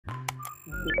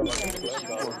Hello,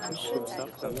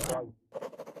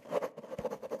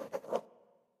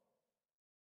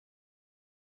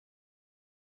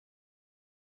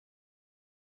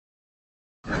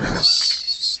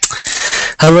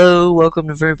 welcome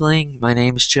to Verbling. My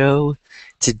name's Joe.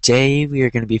 Today we are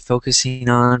going to be focusing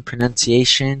on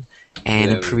pronunciation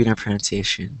and Hello. improving our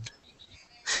pronunciation.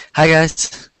 Hi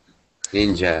guys.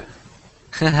 Ninja.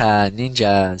 Haha,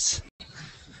 ninjas.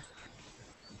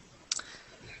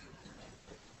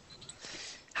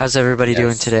 How's everybody doing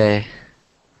Yes. today?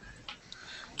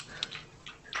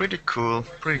 Pretty cool,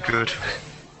 pretty good.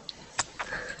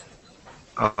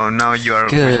 Oh, now you are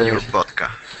Good. with your vodka.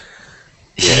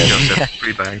 Yes. Joseph,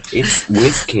 free bite. It's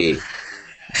whiskey.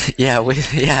 yeah,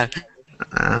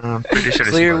 I'm pretty sure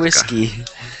clear it's vodka. whiskey.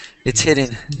 It's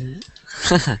hidden.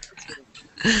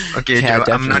 Okay, Yeah,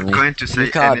 Joe, I'm not definitely. going to say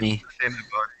You caught me.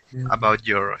 anything about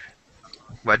your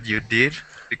what you did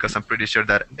because I'm pretty sure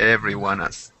that everyone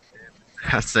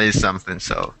has said something.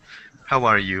 So, how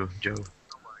are you, Joe?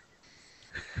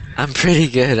 I'm pretty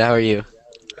good. How are you?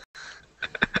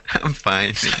 I'm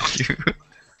fine, thank you.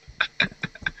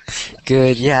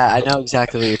 Good. Yeah, I know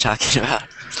exactly what you're talking about.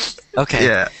 Okay.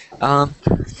 Yeah.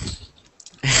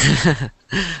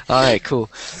 Alright, cool.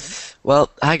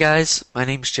 Well, hi guys, my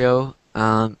name's Joe.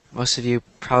 Most of you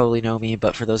probably know me,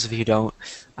 but for those of you who don't,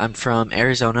 I'm from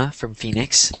Arizona, from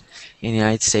Phoenix, in the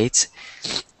United States.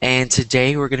 And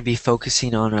today we're going to be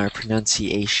focusing on our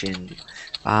pronunciation.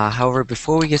 However,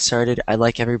 before we get started, I'd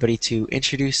like everybody to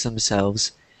introduce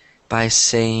themselves by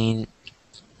saying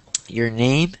your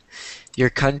name, your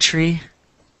country,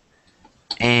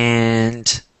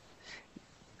 and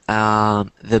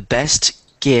the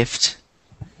best gift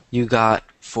you got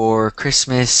for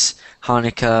Christmas,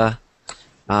 Hanukkah,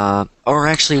 or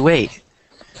actually wait.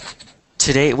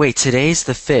 Today's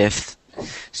the 5th.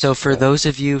 So for those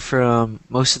of you from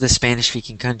most of the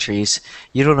Spanish-speaking countries,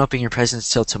 you don't open your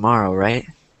presents till tomorrow, right?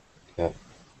 Yeah.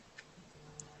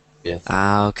 Yes.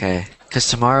 Okay.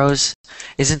 Because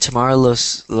isn't tomorrow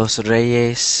Los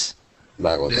Reyes?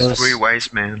 Magos. The three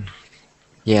wise men.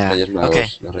 Yeah. Reyes Magos. Okay.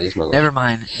 Los Reyes Magos. Never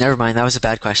mind. That was a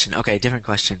bad question. Okay, different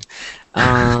question.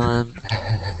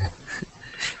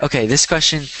 Okay, this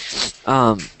question.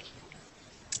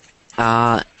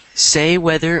 Say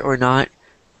whether or not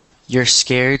you're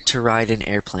scared to ride in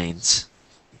airplanes.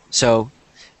 So,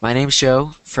 my name's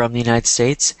Joe from the United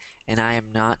States, and I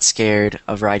am not scared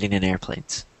of riding in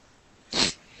airplanes.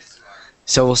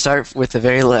 So we'll start with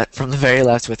from the very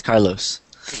left with Carlos.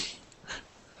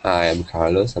 Hi, I'm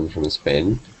Carlos. I'm from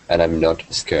Spain, and I'm not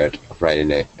scared of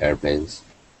riding airplanes.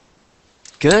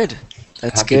 Good.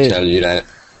 That's I have good. to tell you that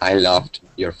I loved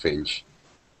your fringe.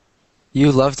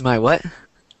 You loved my what?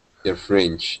 Your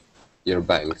fringe. Your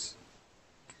bangs.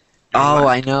 Oh,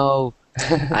 I know.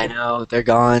 I know. They're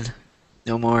gone.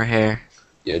 No more hair.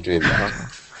 Your dream bag.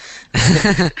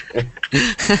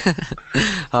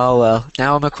 Oh well.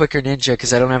 Now I'm a quicker ninja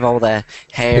because I don't have all the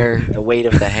hair, the weight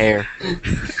of the hair.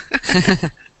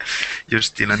 You're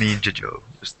still a ninja, Joe.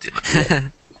 You're still a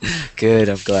ninja. Good,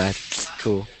 I'm glad.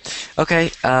 Cool.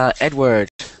 Okay, Edward.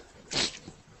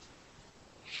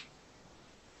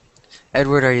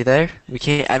 Edward, are you there?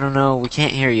 I don't know, we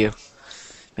can't hear you.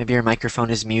 Maybe your microphone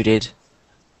is muted.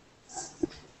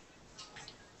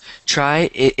 Try,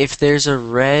 if there's a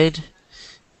red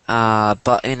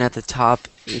button at the top,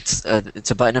 it's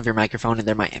a button of your microphone and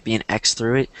there might be an X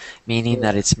through it, meaning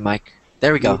that it's mic.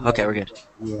 There we go. Okay, we're good.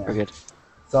 Yeah. We're good.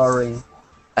 Sorry.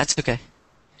 That's okay.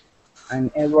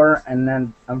 I'm Edward,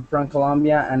 and I'm from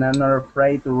Colombia, and I'm not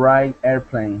afraid to ride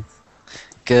airplanes.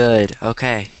 Good.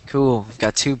 Okay. Cool. We've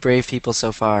got 2 brave people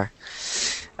so far.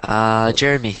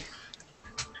 Jeremy.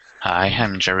 Hi,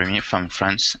 I'm Jeremy from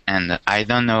France, and I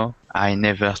don't know, I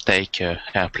never take an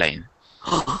airplane.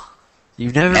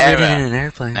 You've never Never. ridden in an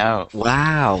airplane? No.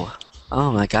 Wow.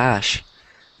 Oh my gosh.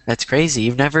 That's crazy.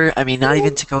 You've never, I mean, not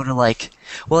even to go to like,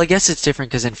 well, I guess it's different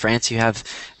because in France you have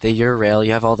the Eurail,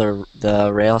 you have all the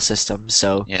rail systems,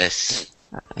 so Yes.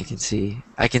 I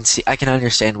can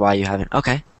understand why you haven't.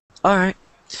 Okay. All right.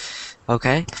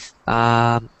 Okay.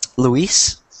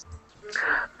 Luis?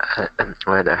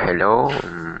 Well, hello.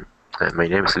 My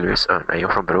name is Luis, and I am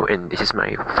from Peru, and this is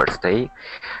my first day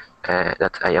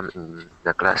that I am in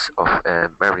the class of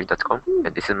Berlin.com,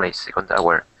 and this is my second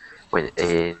hour with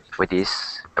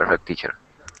this perfect teacher.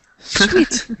 Sweet.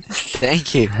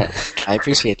 Thank you. I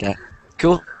appreciate that.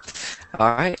 Cool.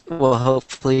 All right. Well,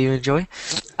 hopefully you enjoy.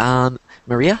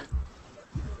 Maria?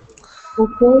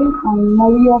 Okay, I'm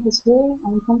Maria Jose.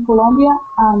 I'm from Colombia,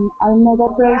 and I'm not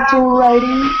afraid to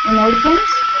riding in airplanes.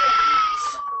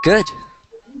 Good.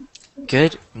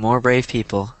 Good. More brave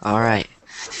people. All right.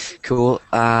 Cool.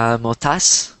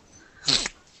 Motas?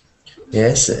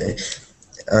 Yes,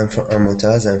 I'm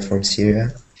Motaz. I'm from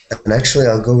Syria, and actually,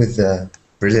 I'll go with the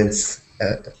brilliant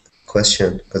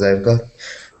question because I've got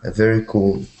a very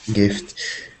cool gift,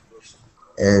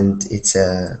 and it's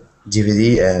a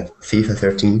DVD, FIFA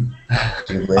 13.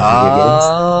 Do you play video games?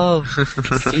 Oh,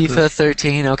 FIFA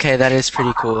 13. Okay, that is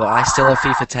pretty cool. I still have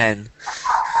FIFA 10.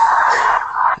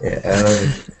 Yeah, I love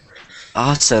it.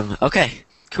 Awesome. Okay,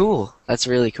 cool. That's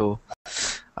really cool.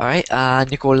 All right,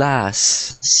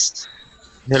 Nicolas.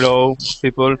 Hello,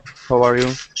 people. How are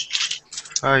you?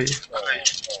 Hi.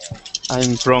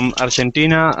 I'm from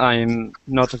Argentina. I'm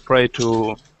not afraid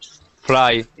to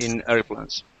fly in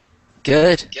airplanes.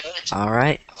 Good. All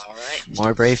right.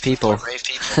 More brave people.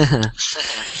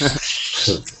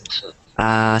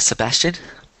 Sebastian.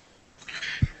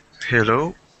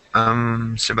 Hello.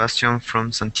 I'm Sebastian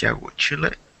from Santiago,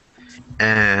 Chile,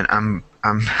 and I'm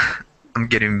I'm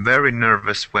getting very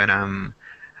nervous when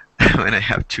when I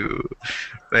have to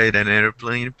ride an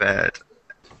airplane, but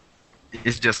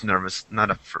it's just nervous,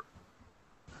 not afraid.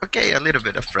 Okay, a little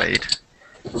bit afraid.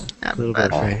 A little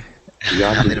bit afraid.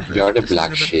 You're the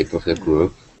black sheep of the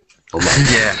group. Oh my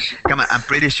Yeah, come on. I'm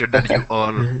pretty sure that you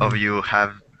all of you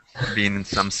have been in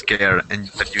some scare, and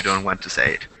but you don't want to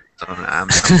say it. So I'm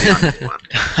the honest one.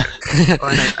 Oh,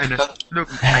 I know. Look,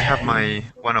 I have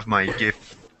one of my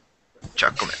gift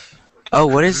chocolate. Oh,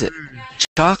 what is it?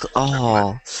 Chocolate.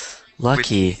 Oh,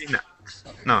 lucky. With peanuts.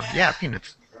 No, yeah,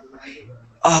 peanuts.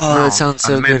 Oh, No, that sounds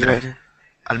so good, almendra. right?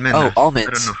 Almendra. Oh, I don't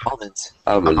almonds. know. Almonds.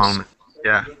 Almonds. Almond.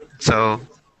 Yeah. So,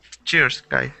 cheers,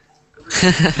 guys.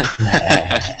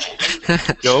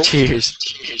 Joe, Cheers.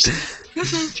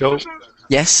 Joe,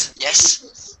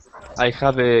 Yes. I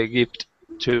have a gift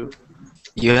too.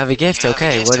 You have a gift.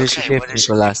 Okay. What is your gift,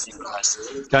 Nicolas?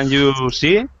 Can you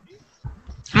see?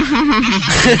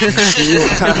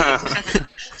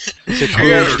 It's a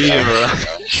cool beer.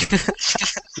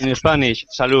 In Spanish,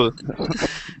 salud.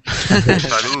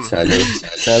 Salud. Salud.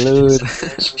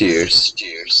 Salud. Cheers.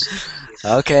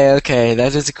 Okay.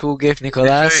 That is a cool gift,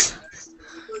 Nicolas.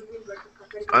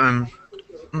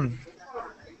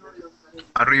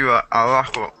 Arriba,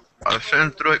 abajo, al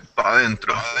centro y para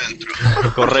adentro.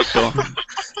 Correcto.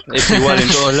 Es igual en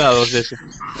todos lados ese.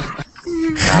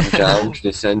 Tap down to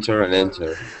the center and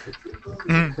enter.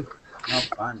 Not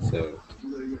fun. So,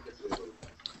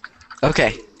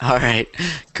 Okay. All right.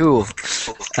 Cool.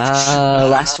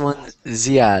 Last one,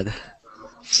 Ziad.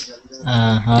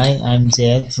 Hi, I'm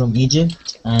Zed from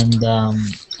Egypt, and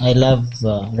I love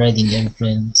riding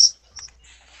airplanes.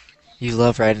 You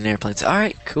love riding airplanes. All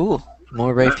right. Cool.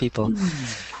 More brave people.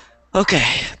 Okay.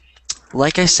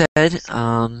 Like I said,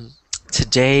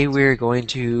 today we're going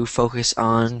to focus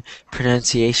on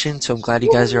pronunciation. So I'm glad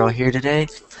you guys are all here today.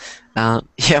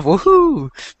 Yeah, woohoo!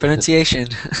 Pronunciation.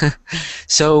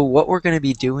 So what we're going to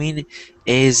be doing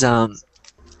is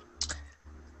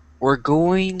we're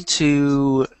going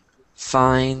to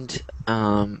find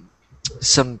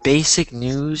some basic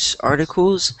news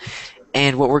articles,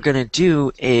 and what we're going to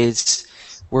do is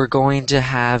we're going to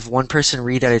have one person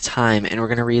read at a time, and we're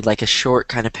going to read like a short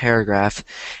kind of paragraph,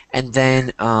 and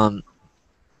then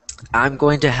I'm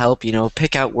going to help,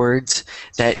 pick out words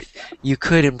that you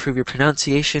could improve your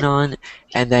pronunciation on,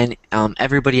 and then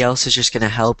everybody else is just going to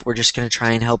help. We're just going to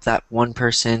try and help that one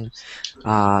person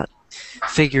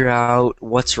figure out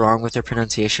what's wrong with their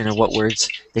pronunciation or what words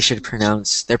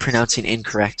they're pronouncing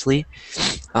incorrectly.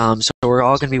 So we're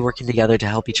all going to be working together to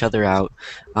help each other out,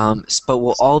 but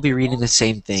we'll all be reading the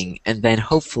same thing, and then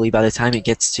hopefully by the time it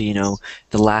gets to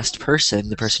the last person,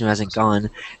 the person who hasn't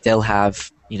gone, they'll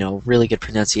have really good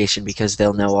pronunciation because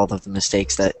they'll know all of the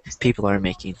mistakes that people are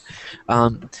making.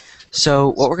 So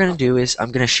what we're going to do is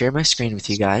I'm going to share my screen with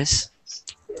you guys.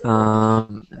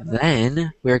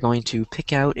 Then we're going to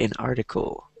pick out an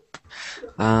article.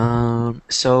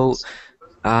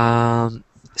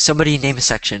 Somebody name a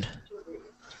section.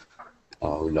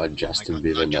 oh, not Justin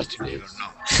Bieber, not today.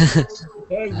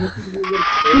 Hey, you can do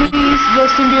it. Please,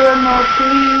 Justin Bieber, no,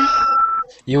 please.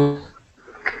 You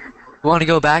want to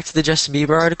go back to the Justin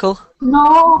Bieber article?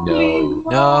 No, No. please.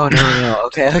 No.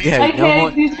 Okay. I No hate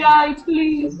more. this guy,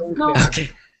 please. No.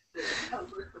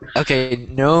 Okay,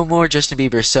 no more Justin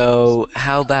Bieber. So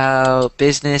how about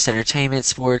business, entertainment,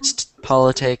 sports,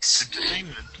 politics?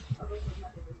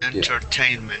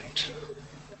 Entertainment.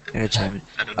 Entertainment.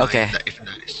 I don't know Okay. if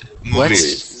that is.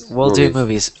 We'll do Movies.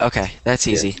 movies. Okay, that's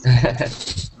easy.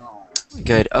 No.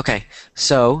 Good. Okay.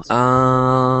 So,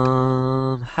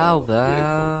 how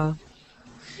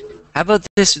about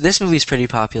this? This movie's pretty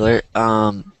popular.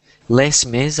 Les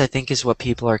Mis, I think, is what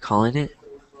people are calling it.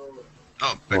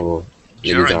 Oh, but Oh,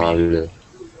 Jeremy. Jeremy.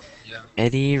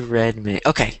 Eddie Redmayne.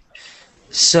 Okay.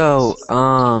 So,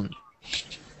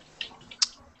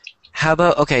 how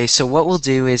about, okay, so what we'll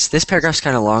do is, this paragraph's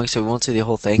kind of long, so we won't do the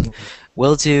whole thing.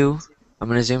 We'll do, I'm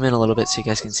going to zoom in a little bit so you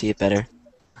guys can see it better.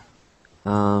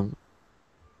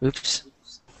 Oops.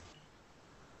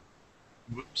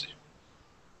 Whoopsie.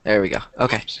 There we go.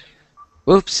 Okay.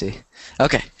 Whoopsie.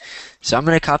 Okay. So I'm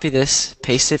going to copy this,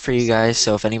 paste it for you guys,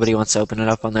 so if anybody wants to open it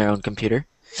up on their own computer.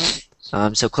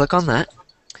 So click on that.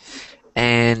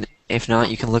 And if not,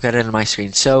 you can look at it on my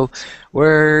screen. So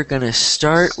we're going to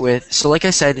start with, so like I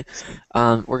said,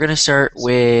 we're going to start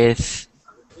with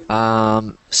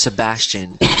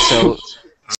Sebastian. So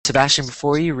Sebastian,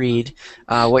 before you read,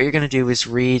 what you're going to do is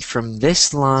read from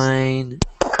this line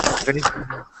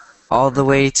all the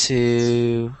way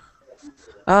to...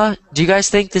 do you guys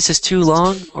think this is too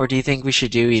long, or do you think we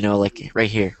should do, you know, like right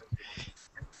here?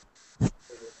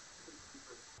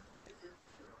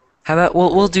 How about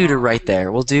we'll do to right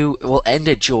there. We'll end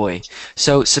at joy.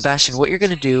 So Sebastian, what you're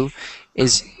gonna do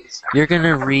is you're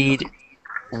gonna read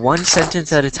one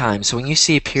sentence at a time. So when you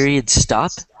see a period,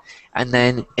 stop, and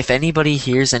then if anybody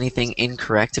hears anything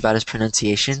incorrect about his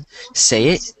pronunciation, say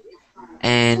it.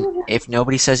 And if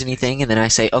nobody says anything, and then I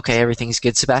say, okay, everything's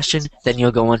good, Sebastian, then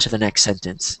you'll go on to the next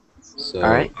sentence. So, all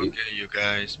right? Okay, you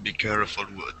guys, be careful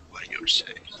with what you're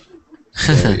saying.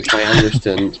 So if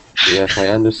I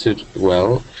understood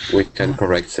well, we can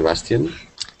correct Sebastian.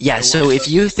 Yeah, so if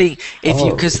you think,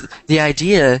 because the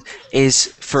idea is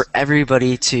for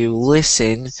everybody to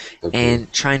listen and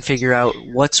try and figure out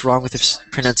what's wrong with his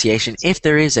pronunciation, if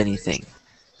there is anything.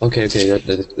 Okay,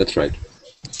 that's right.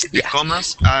 The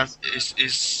commas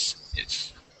is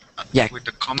with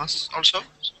the commas also?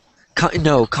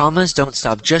 No, commas don't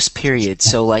stop, just periods.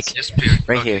 So like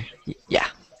right here. Yeah.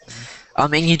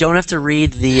 And you don't have to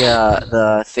read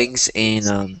the things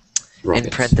in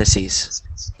parentheses.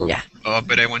 Yeah. Oh,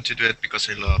 but I want to do it because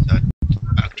I love that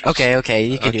actress. Okay,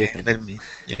 you can do it then. Let me.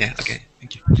 Yeah, okay,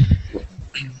 thank you.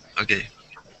 Okay,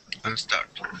 I'll start.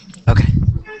 Okay.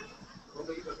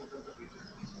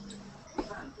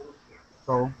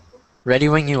 So, ready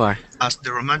when you are. As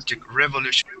the Romantic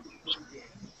Revolution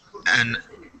and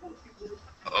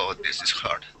this is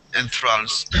hard.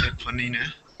 Enthralls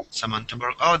Eponine, Samantha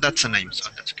Burke. Oh, that's a name, so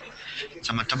that's okay.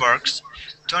 Samantha Burks,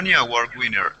 Tony Award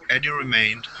winner Eddie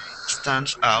Redmayne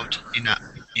stands out in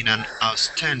an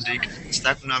outstanding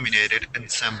SAG-nominated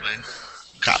ensemble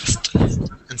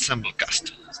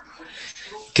cast.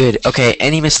 Good. Okay.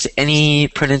 Any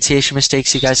pronunciation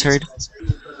mistakes you guys heard?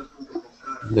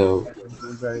 No.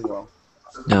 very well.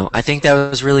 No, I think that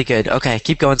was really good. Okay,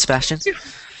 keep going, Sebastian.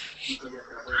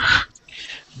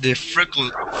 The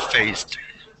freckle-faced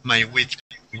my wit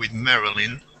with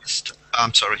Marilyn.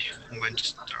 I'm sorry, I'm going to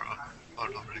start all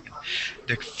over again.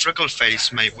 The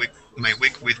freckle-faced my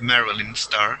wig with Marilyn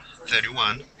Star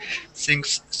 31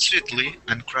 sings sweetly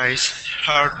and cries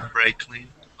heartbreakingly.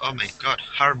 Oh my God,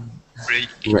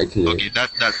 heartbreaking. Okay,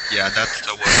 that's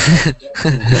the word.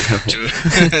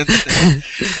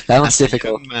 That one's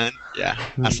difficult.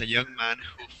 As a young man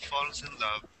who falls in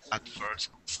love at first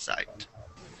sight.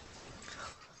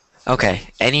 Okay,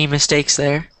 any mistakes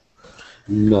there?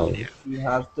 No. He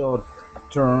has to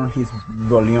turn his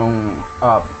volume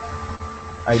up.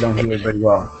 I don't hear very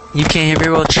well. You can't hear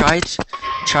very well.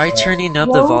 Try turning up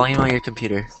the volume on your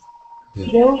computer.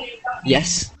 Joe,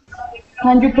 Yes.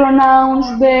 can you pronounce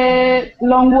the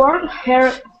long word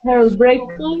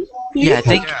heartbreaking? Yeah, I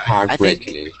think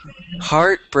Heartbreakingly.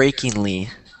 Heartbreakingly.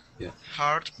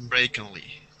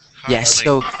 Heartbreakingly. Yes.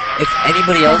 So if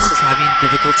anybody else is having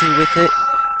difficulty with it,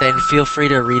 then feel free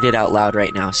to read it out loud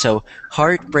right now. So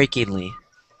heartbreakingly.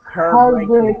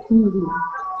 Heartbreakingly.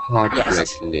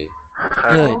 Heartbreakingly.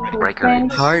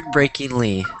 Good.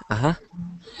 Heartbreakingly. Yeah.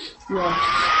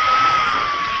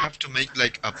 I have to make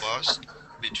like a pause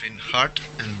between heart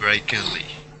and breakingly.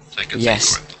 So I can say it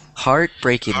correctly.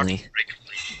 Heartbreakingly.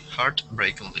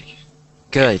 Heartbreakingly.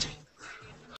 Good.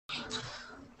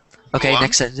 Okay, Go on?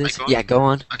 next sentence. I go on? Yeah, go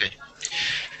on. Okay.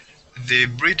 The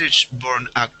British-born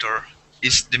actor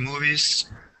is the movie's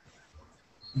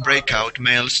breakout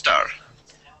male star,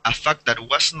 a fact that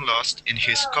wasn't lost in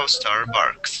his co-star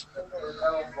Barks.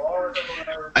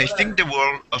 I think the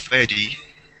world of Eddie.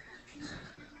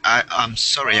 I'm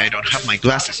sorry, I don't have my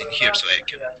glasses in here so I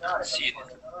can see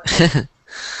it.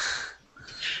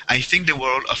 I think the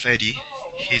world of Eddie.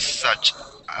 He's such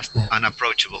an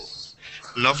approachable,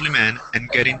 lovely man, and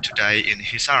getting to die in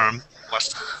his arm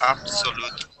was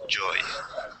absolute joy.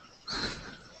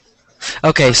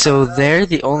 Okay, so there,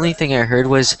 the only thing I heard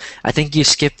was, I think you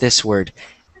skipped this word,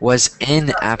 was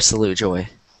in absolute joy.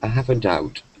 I have a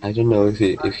doubt. I don't know if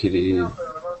he did.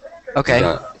 Okay.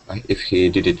 Yeah, if he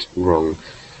did it wrong.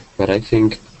 But I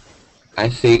think,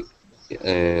 can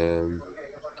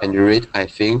you read? I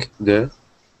think Yeah.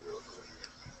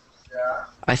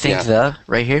 the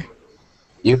right here.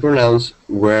 you pronounce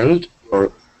world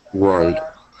or world?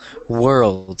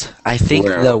 World. I think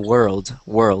World. the world.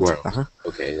 World. World. Uh-huh.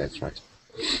 Okay, that's right.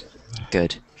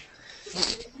 Good.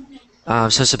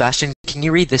 So Sebastian, can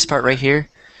you read this part right here?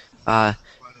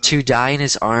 To die in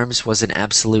his arms was an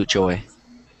absolute joy.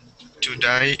 To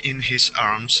die in his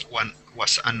arms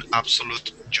was an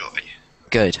absolute joy.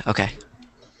 Good. Okay.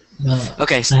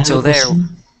 Okay. I have So a there.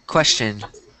 question. Question.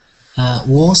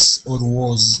 Was or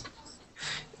was?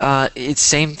 It's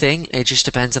same thing. It just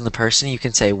depends on the person. You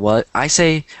can say what. I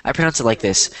pronounce it like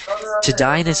this. To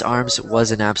die in his arms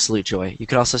was an absolute joy. You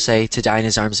could also say to die in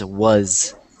his arms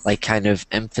was, like kind of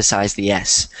emphasize the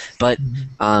S. But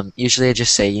usually I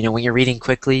just say, you know, when you're reading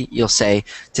quickly, you'll say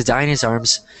to die in his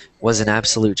arms was an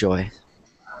absolute joy.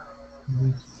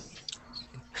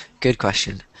 Good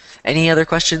question. Any other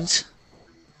questions?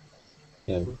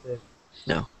 Yeah.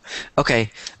 No.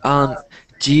 Okay.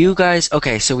 Do you guys...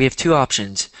 Okay, so we have two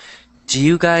options. Do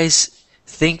you guys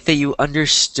think that you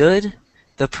understood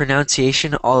the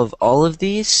pronunciation of all of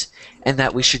these and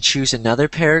that we should choose another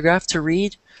paragraph to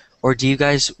read? Or do you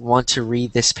guys want to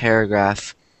read this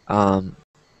paragraph?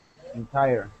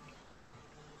 Entire.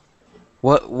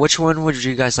 Which one would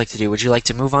you guys like to do? Would you like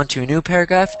to move on to a new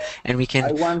paragraph and we I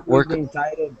can want to work read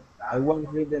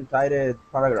the entire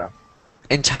paragraph.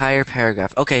 entire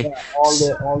paragraph? Okay. Yeah,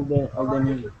 all the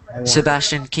news. I want.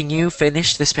 Sebastian, can you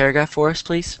finish this paragraph for us,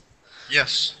 please?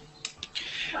 Yes.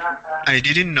 I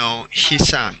didn't know he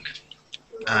sang,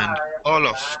 and all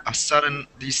of a sudden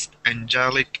this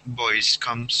angelic voice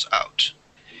comes out.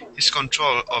 His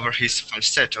control over his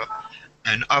falsetto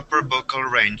and upper vocal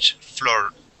range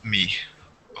floored me.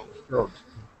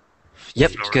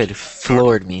 Yep, Floored. good.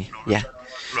 Floored me. Yeah.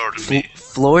 Floored me.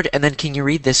 Floored, and then can you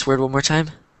read this word one more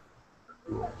time?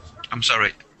 I'm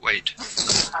sorry, wait.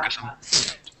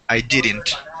 I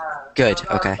didn't. Good,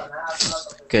 okay.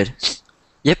 Good.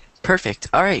 Yep, perfect.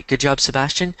 Alright, good job,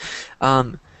 Sebastian.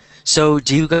 So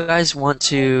do you guys want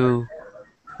to,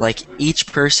 like, each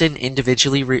person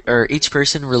individually, each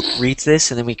person reads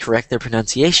this and then we correct their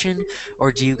pronunciation?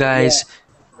 Or do you guys,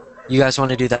 want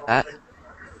to do that?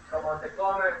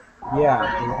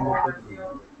 Yeah,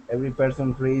 every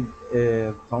person read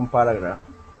some paragraph,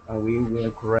 and we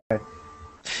will correct.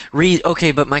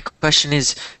 Okay, but my question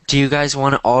is, do you guys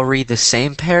want to all read the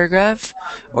same paragraph?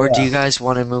 Or do Yeah. you guys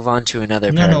want to move on to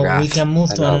another No, paragraph? we can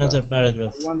move to another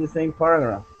paragraph. We want the same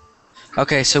paragraph.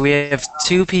 Okay, so we have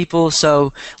two people,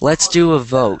 so let's do a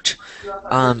vote.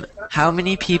 How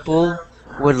many people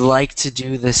would like to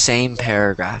do the same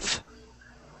paragraph?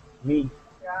 Me.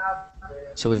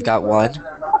 So we've got one.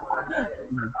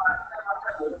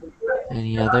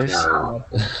 Any others?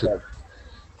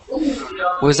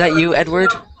 Was that you,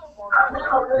 Edward?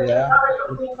 Yeah,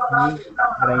 it's me,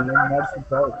 but I know Marcy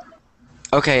first.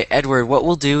 Okay, Edward, what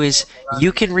we'll do is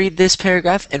you can read this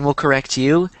paragraph and we'll correct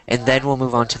you, and then we'll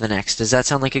move on to the next. Does that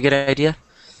sound like a good idea?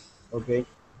 Okay.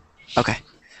 Okay,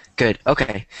 good.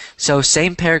 Okay, so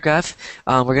same paragraph.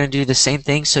 We're going to do the same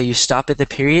thing, so you stop at the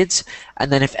periods,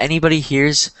 and then if anybody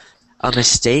hears a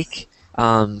mistake,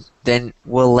 then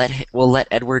we'll let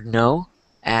Edward know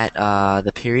at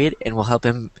the period, and we'll help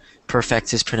him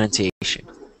perfect his pronunciation.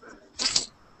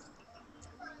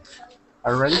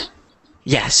 Are you ready?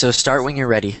 Yeah, so start when you're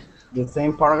ready. The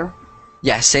same paragraph?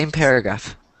 Yeah, same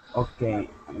paragraph. Okay,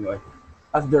 anyway.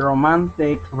 As the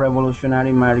romantic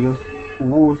revolutionary Marius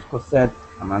woos Cosette,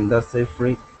 Amanda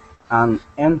Seyfried, and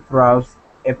enthralls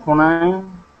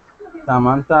Eponine,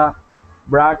 Samantha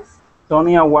Braggs,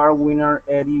 Tony Award winner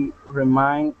Eddie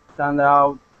Redmayne stand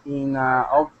out in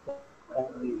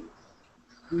outstanding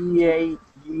EAG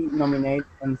nominated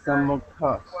ensemble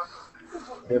cast.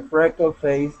 The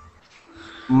freckle-faced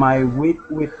My Wit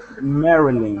with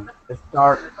Marilyn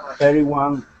star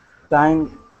 31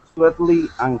 times sweetly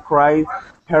and cries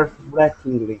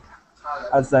heartbreakingly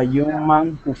as a young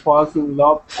man who falls in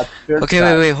love at first Okay,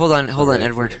 sight. wait, hold on,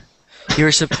 Edward.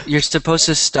 You're supposed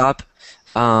to stop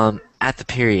at the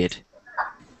period.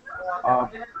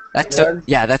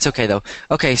 Yeah, that's okay though.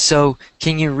 Okay, so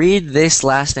can you read this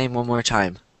last name one more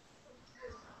time?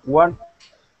 What?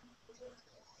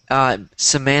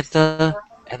 Samantha,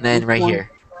 and then right here.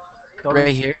 Sorry,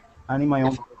 Right here. I need my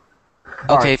own.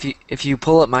 Okay, if you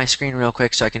pull up my screen real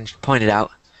quick so I can point it out.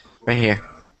 Right here.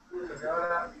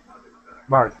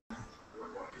 Bark.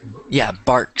 Yeah,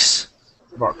 Barks.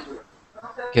 Bark.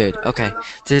 Good. Okay.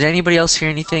 Did anybody else hear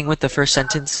anything with the first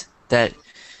sentence that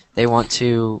they want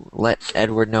to let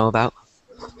Edward know about?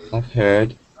 I've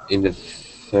heard in the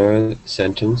third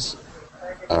sentence,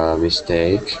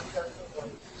 mistake.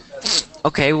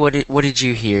 Okay, what did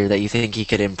you hear that you think he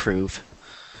could improve?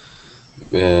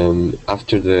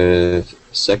 After the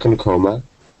second comma,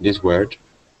 this word.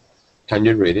 Can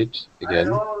you read it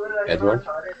again, Edward?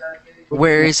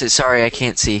 Where is it? Sorry, I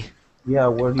can't see. Yeah,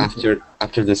 where is it?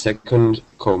 After the second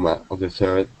comma of the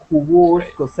third. Hubo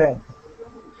Cosette.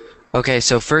 Okay,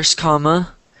 so first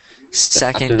comma,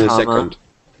 second After the comma.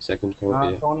 second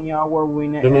comma. Yeah. Tony our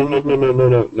winner.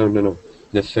 No.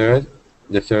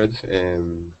 The third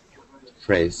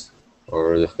phrase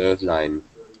or the third line.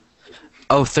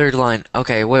 Oh, third line.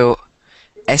 Okay, wait.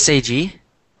 SAG?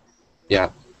 Yeah.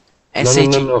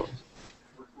 SAG. No.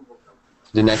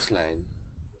 The next line.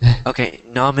 Okay,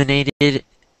 nominated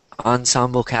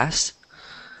ensemble cast.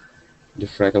 The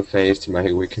freckle-faced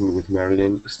My Weekend with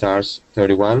Marilyn stars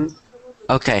 31.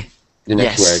 Okay. The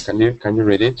next Yes. word. Can you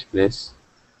read it, please?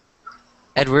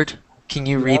 Edward, can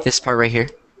you read this part right here?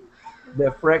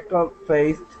 The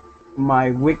freckle-faced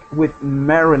My Week with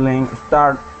Marilyn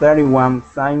stars 31,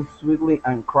 signs sweetly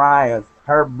and cries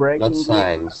heartbreakingly. Not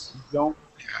signs.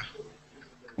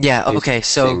 Yeah, It okay,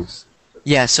 so sings.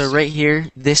 yeah, so right here,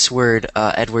 this word,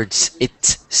 Edwards,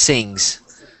 it sings.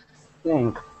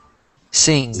 Think.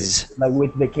 Sings. Like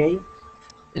with the K?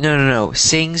 No.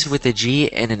 Sings with a G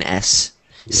and an S.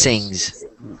 Yes. Sings.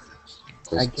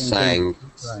 I Because can sang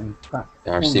Right.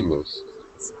 are symbols.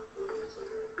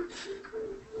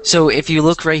 So if you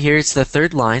look right here, it's the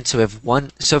third line. So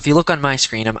if you look on my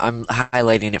screen, I'm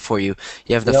highlighting it for you.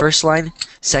 You have the first line,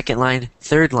 second line,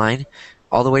 third line,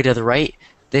 all the way to the right.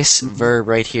 This verb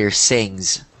right here,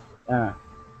 sings.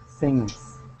 Sings.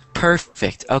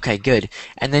 Perfect. Okay, good.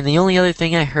 And then the only other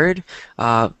thing I heard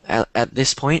at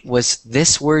this point was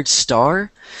this word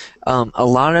star. A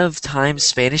lot of times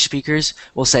Spanish speakers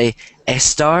will say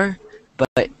estar,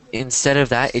 but instead of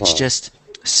that, it's just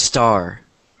star.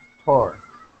 Tor.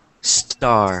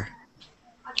 Star.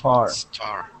 Tor.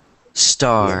 Star.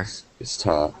 Yes,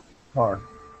 star. Tor.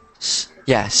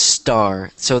 Yeah,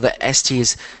 star. So the ST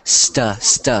is star.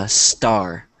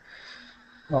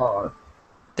 Tor.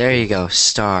 There you go,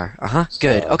 star.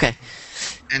 Good. Okay.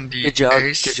 And the Good job.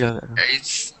 ace, Good job.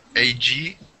 ace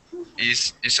AG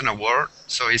isn't a word,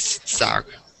 so it's SAG.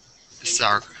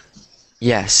 SAG.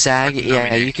 Yeah, SAG. Yeah,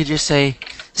 Nominated. you could just say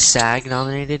SAG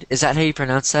nominated. Is that how you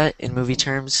pronounce that in movie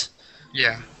terms?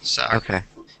 Yeah, SAG. Okay.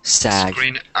 SAG.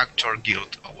 Screen Actor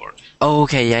Guild Award. Oh,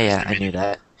 okay. Yeah. I knew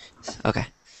that. Okay.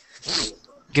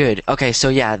 Good. Okay. So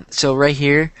yeah. So right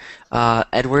here,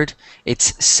 Edward,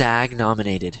 it's SAG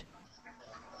nominated.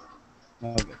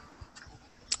 Okay.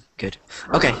 Good.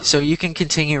 Okay. So you can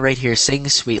continue right here. Sing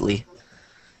sweetly.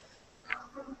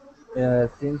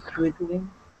 Sings sweetly.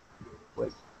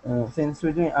 Wait. Sings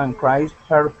sweetly and cries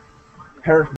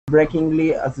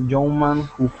heartbreakingly as a young man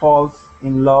who falls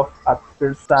in love at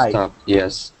first sight. Stop.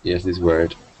 Yes, this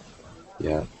word.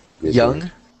 Yeah. This Young.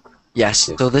 word. Yes.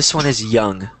 Yes. So this one is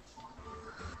young.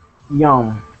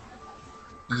 Young.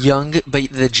 Young, but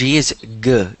the G is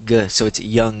g. So it's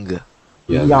young.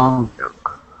 Yeah. Young.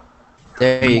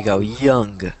 There you go.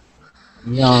 Young.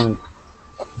 Young.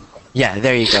 Yeah.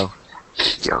 There you go.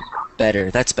 Young.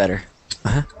 Better. That's better.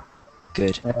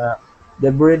 Good.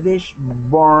 The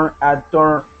British-born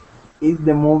actor is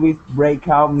the movie's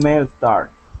breakout male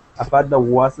star, a fact that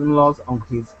wasn't lost on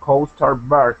his co-star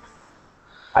Bert.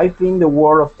 I think the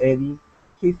world of Eddie.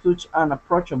 He's such an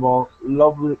approachable,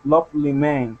 lovely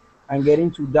man, and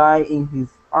getting to die in his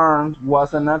arms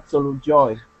was an absolute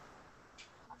joy.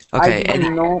 Okay. I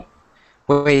didn't know.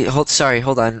 Wait. Hold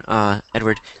on.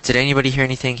 Edward. Did anybody hear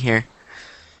anything here?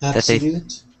 That they-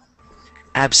 Absolute.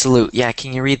 Absolute. Yeah.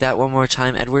 Can you read that one more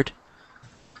time, Edward?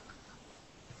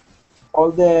 All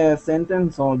the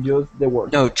sentence or just the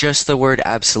word? No, just the word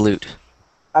absolute.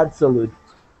 Absolute.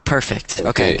 Perfect.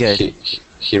 Okay. Good.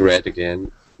 He read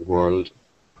again. World.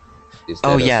 Instead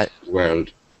Oh, of yeah.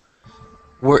 World.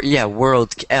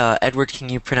 World. Edward, can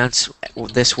you pronounce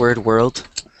this word, world?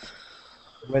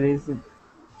 What is it?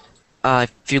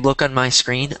 If you look on my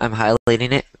screen, I'm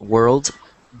highlighting it. World.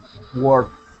 Word.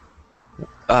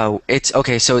 It's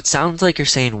okay. So it sounds like you're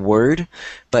saying word,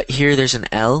 but here there's an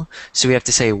L, so we have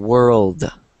to say world.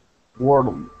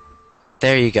 World.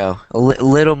 There you go. A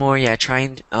little more. Yeah. Try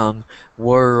and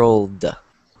world.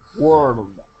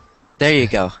 World. There you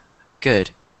go.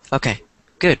 Good. Okay.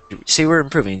 Good. See, we're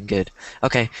improving. Good.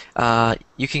 Okay.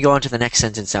 You can go on to the next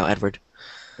sentence now, Edward.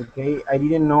 Okay, I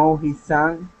didn't know he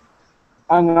sang,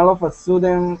 and all of a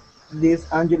sudden, this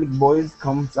angelic voice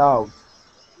comes out.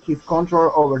 His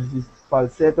control over his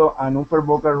falsetto and upper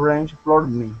vocal range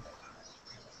floored me.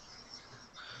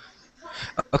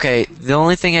 Okay. The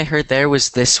only thing I heard there was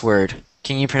this word.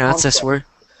 Can you pronounce this word?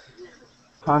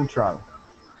 Control.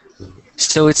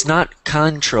 So it's not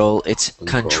control, it's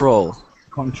control.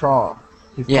 Control.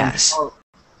 His Yes. Control,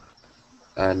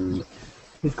 And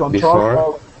his control before?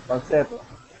 of falsetto.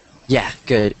 Yeah,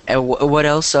 good. And what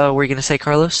else were you gonna say,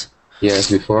 Carlos? yes,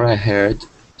 before I heard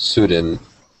sudden.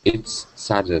 It's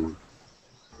sudden,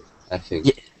 I think.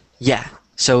 Yeah. Yeah.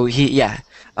 So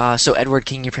so Edward,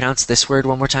 can you pronounce this word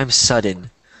one more time?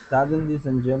 Sudden. Sudden this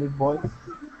angelic voice.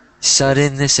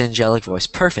 Sudden, this angelic voice.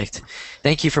 Perfect.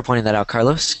 Thank you for pointing that out,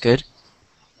 Carlos. Good.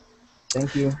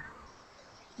 Thank you.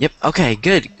 Yep. Okay.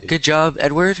 Good. Good job,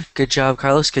 Edward. Good job,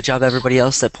 Carlos. Good job, everybody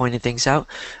else that pointed things out.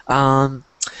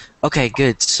 Okay.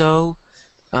 Good. So,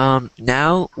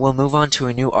 now we'll move on to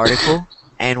a new article,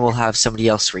 and we'll have somebody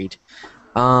else read.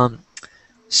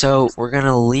 So we're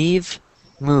gonna leave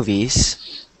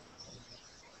movies.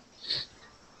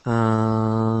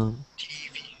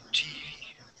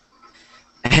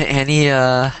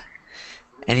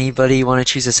 Anybody want to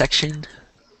choose a section?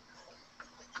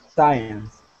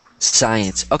 Science.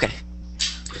 Science. Okay.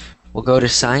 We'll go to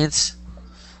science.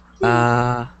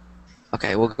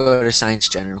 Okay, we'll go to science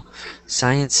general.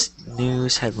 Science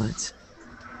news headlines.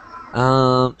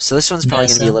 So this one's probably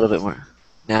going to be a NASA. little bit more.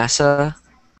 NASA.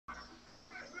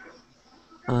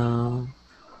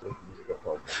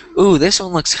 Ooh, this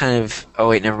one looks kind of... Oh,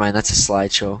 wait, never mind. That's a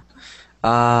slideshow.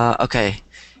 Okay.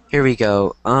 Here we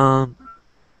go.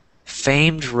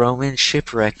 Famed Roman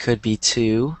shipwreck could be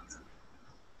too.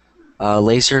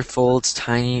 Laser folds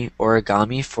tiny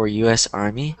origami for U.S.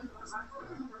 Army.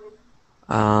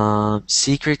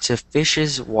 Secret to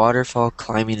fish's waterfall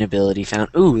climbing ability found.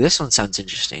 Ooh, this one sounds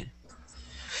interesting.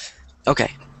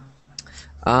 Okay.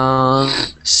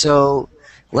 So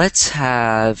let's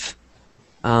have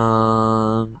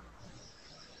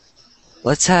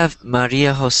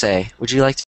Maria Jose. Would you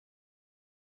like to?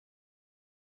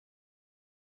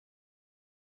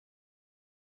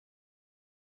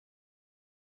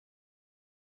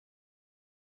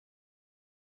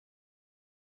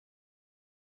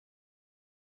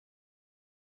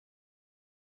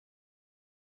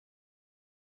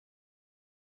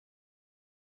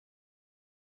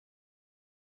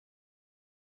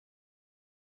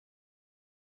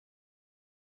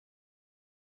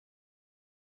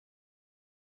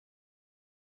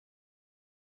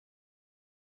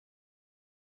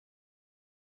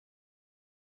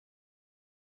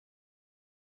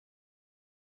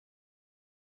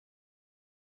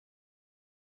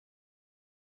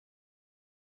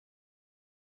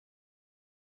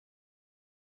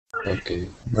 Okay.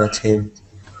 Not him.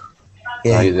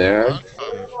 Are you Yeah. there?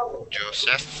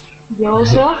 Joseph.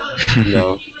 Joseph?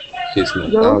 No, he's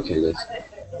not. No? Oh, okay, good.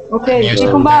 Okay, Hello.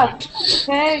 welcome back.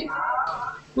 Hey,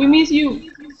 we miss you.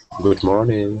 Good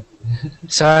morning.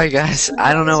 Sorry, guys.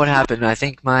 I don't know what happened. I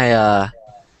think my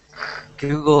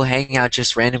Google Hangout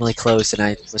just randomly closed, and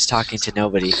I was talking to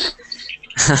nobody.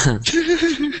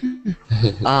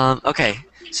 Okay.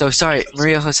 So sorry,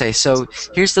 Maria Jose. So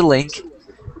here's the link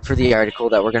for the article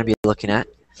that we're going to be looking at.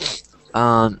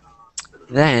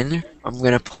 Then I'm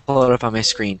going to pull it up on my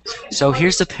screen. So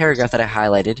here's the paragraph that I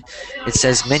highlighted. It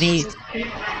says many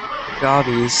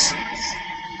gobbies.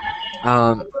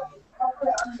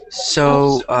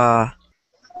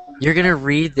 You're going to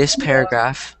read this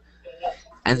paragraph,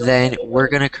 and then we're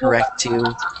going to correct you.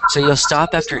 So you'll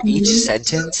stop after each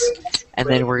sentence, and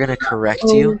then we're going to correct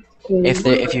you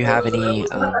if you have any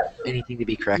anything to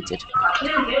be corrected.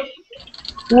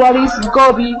 What is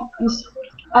goby? Is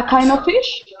a kind of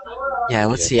fish? Yeah,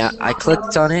 let's see. I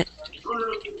clicked on it.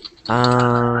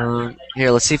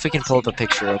 Here, let's see if we can pull up a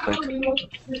picture real quick.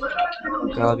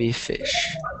 Gobby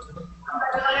fish.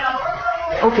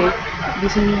 Okay.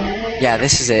 This is... Yeah,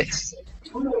 this is it.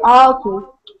 Okay.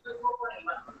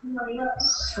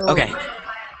 So, Okay.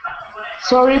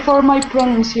 Sorry for my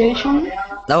pronunciation.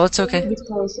 No, it's okay.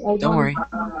 Because I Don't worry.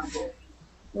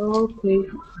 Okay.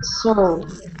 So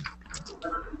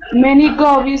many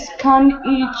gobies can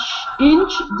each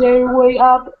inch their way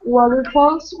up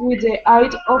waterfalls with the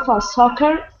height of a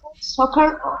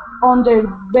soccer on their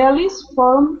bellies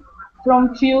from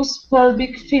fused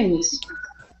pelvic fins.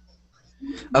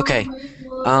 Okay.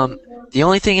 The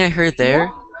only thing I heard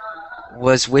there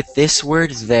was with this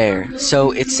word there.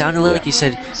 So it sounded like you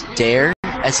said dare,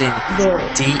 as in There.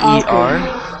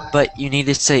 D-E-R, but you need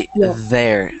to say Yeah.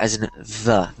 there, as in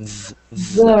the.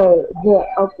 There.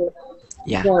 Okay.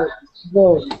 Yeah.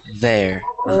 There. There.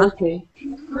 Uh-huh. Okay.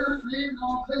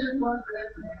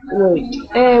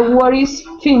 Wait. What is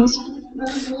fins?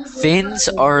 Fins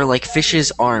are like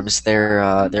fish's arms. They're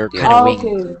kind of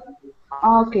winged.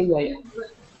 Okay. Okay. Yeah.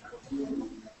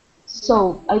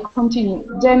 So I continue.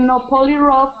 The Napoli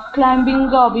rock climbing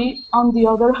goby, on the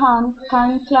other hand,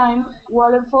 can climb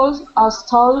waterfalls as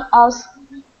tall as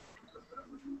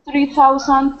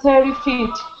 3,030 feet.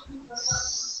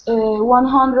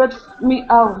 100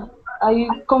 oh, I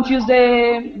confused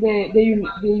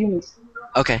the units.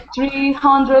 Okay.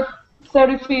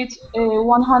 330 feet,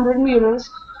 100 meters,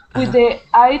 with the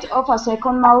height of a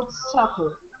second mouth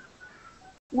sucker,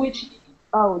 which,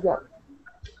 oh yeah.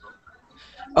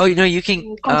 Oh, you know, you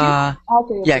can. Continue?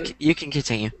 Okay, Yeah, okay. you can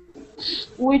continue.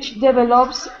 Which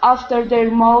develops after their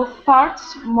mouth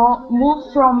parts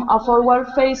move from a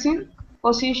forward-facing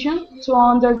position to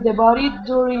under the body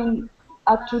during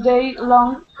a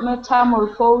 2-day-long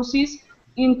metamorphosis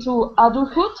into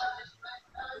adulthood.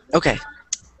 Okay.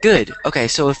 Good. Okay,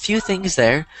 so a few things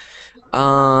there.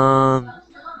 Um.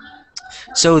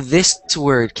 So this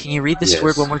word, can you read this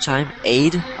word Yes. one more time?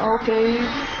 Aid. Okay,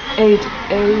 eight,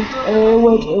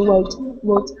 wait.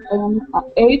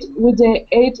 Eight with the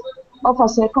eight of a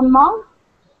second mouth.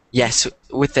 Yes,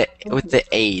 with the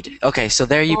aid. Okay, so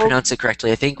there you pronounce it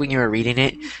correctly. I think when you were reading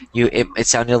it, it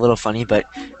sounded a little funny, but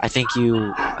I think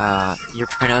you're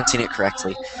pronouncing it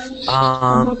correctly.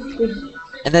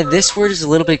 And then this word is a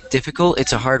little bit difficult.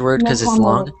 It's a hard word because it's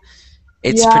long.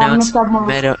 It's pronounced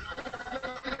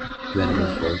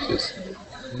Metamorphosis.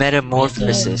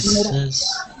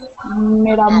 metamorphosis.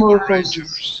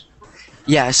 Metamorphosis.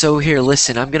 Yeah, so here,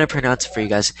 listen, I'm gonna pronounce it for you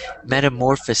guys.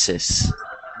 Metamorphosis.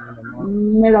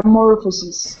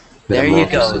 Metamorphosis. There you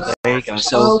go. There you go.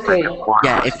 So Okay.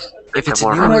 yeah, if it's a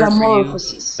new word for you,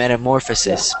 Metamorphosis.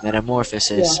 metamorphosis.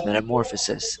 Yeah.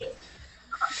 Metamorphosis.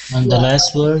 And the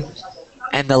last word?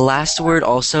 And the last word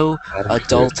also,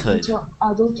 adulthood.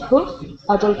 Adulthood.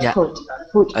 Yeah. Hood.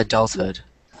 Adulthood.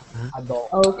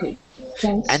 Okay.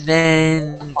 Thanks. And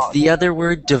then the other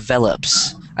word,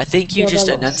 develops. I think you just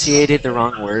Develops. enunciated the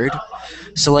wrong word.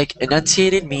 So like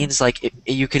enunciated means like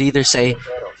you could either say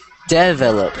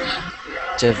develop,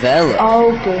 develop,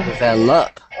 Okay.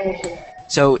 develop. Okay.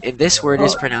 So this word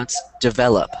is pronounced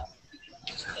develop.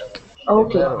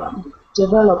 Okay.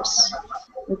 Develops.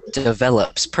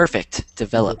 Develops. Perfect.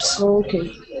 Develops.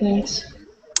 Okay. Thanks.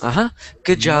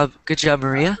 Good job. Good job,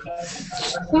 Maria.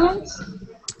 Thanks.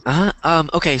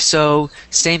 Okay, so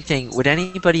same thing. Would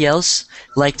anybody else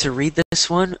like to read this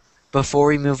one before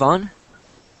we move on?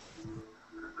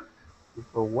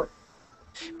 For what?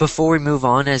 Before we move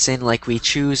on, as in like we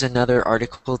choose another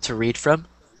article to read from?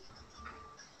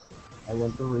 I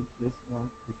want to read this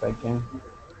one if I can.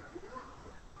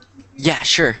 Yeah,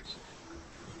 sure.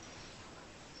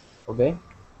 Okay?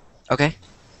 Okay.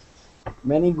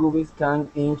 Many goobies can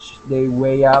inch their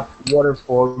way up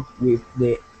waterfalls with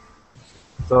the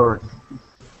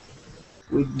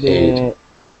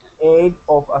aid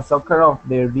of a sucker of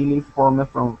their bellies formed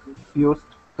from fused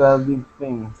pelvic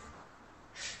fins.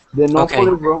 The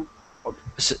Napoli rock.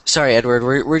 Sorry, Edward.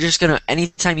 We're just gonna.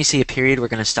 Anytime you see a period, we're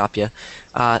gonna stop you.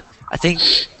 I think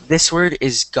this word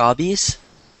is gobbies.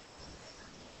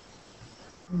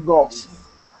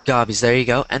 Gobbies. There you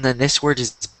go. And then this word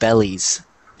is bellies.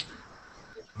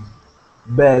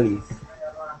 Bellies.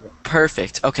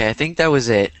 Perfect. Okay, I think that was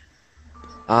it.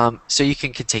 So you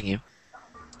can continue.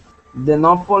 The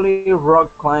Napoli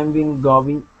rock climbing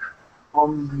goby,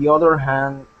 on the other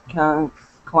hand, can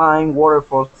climb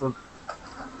waterfalls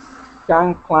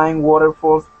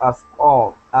as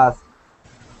tall as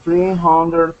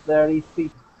 330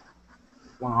 feet,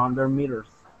 100 meters,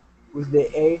 with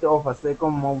the aid of a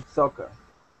second mouth sucker,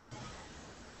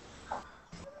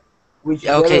 which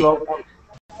developed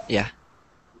Yeah.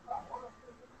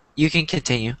 You can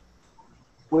continue.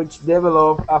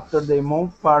 after the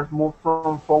mouth part moved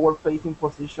from forward-facing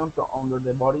position to under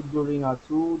the body during a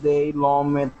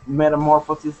 2-day-long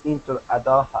metamorphosis into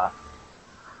adulthood.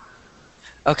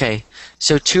 Okay,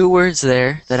 so two words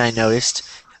there that I noticed.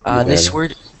 This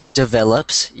word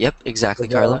develops. Yep, exactly,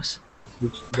 Develops. Carlos.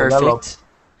 Which Perfect. develops.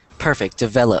 Perfect.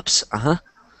 Develops.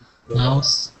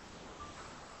 Mouse?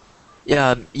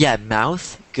 Yeah,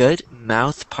 mouth. Good.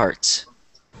 Mouth parts.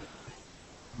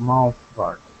 Mouth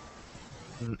part.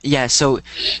 Yeah, so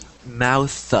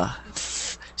mouth.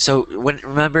 So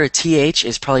remember, th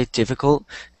is probably difficult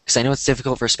because I know it's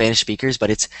difficult for Spanish speakers, but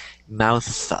it's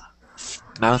mouth.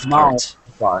 Mouth parts.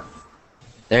 Part.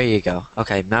 There you go.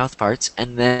 Okay, mouth parts,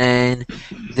 and then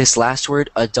this last word,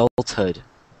 adulthood.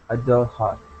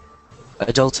 Adulthood.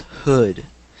 Adulthood.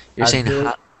 You're saying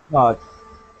Hood. hood.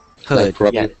 Like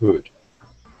Robin Yeah. Hood.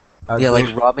 Yeah,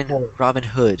 like Robin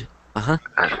Hood.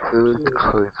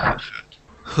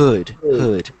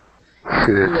 Hood.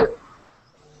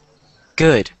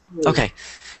 Good. Okay.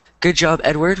 Good job,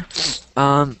 Edward.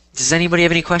 Does anybody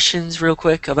have any questions real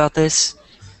quick about this?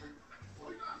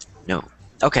 No.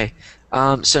 Okay.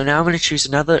 So now I'm going to choose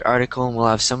another article and we'll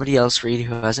have somebody else read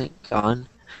who hasn't gone.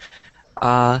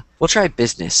 We'll try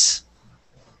business.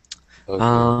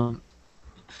 Okay.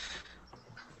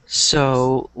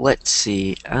 So let's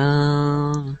see.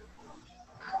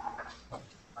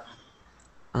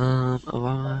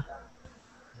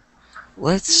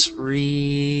 Let's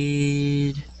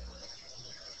read.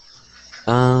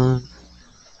 How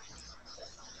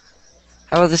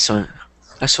about this one?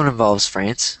 This one involves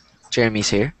France. Jeremy's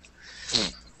here.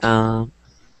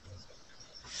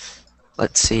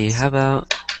 Let's see. How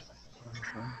about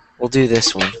we'll do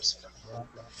this one.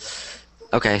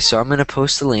 Okay, so I'm gonna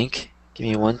post the link. Give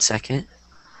me 1 second.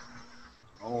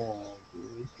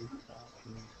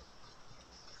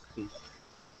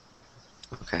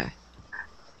 Okay.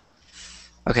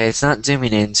 Okay, it's not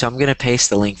zooming in, so I'm gonna paste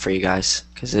the link for you guys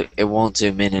because it won't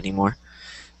zoom in anymore.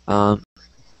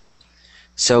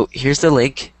 So here's the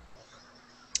link.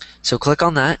 So click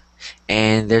on that,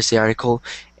 and there's the article.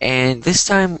 And this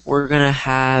time we're gonna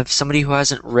have somebody who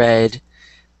hasn't read.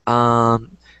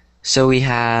 So we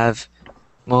have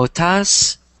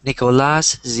Motas,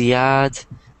 Nicolas, Ziad,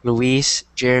 Luis,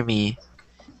 Jeremy,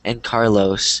 and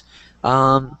Carlos.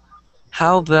 How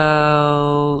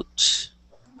about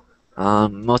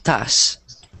Motas?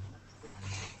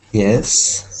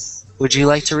 Yes. Would you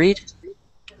like to read?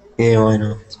 Yeah, why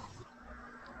not?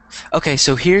 Okay,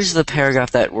 so here's the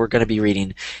paragraph that we're going to be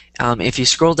reading. If you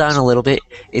scroll down a little bit,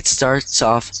 it starts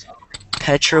off,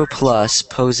 Petro Plus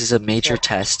poses a major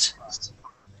test.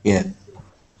 Yeah.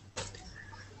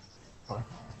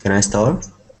 Can I start?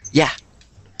 Yeah.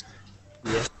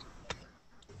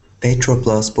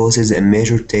 Petroplus poses a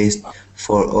major test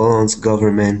for Holland's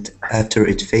government after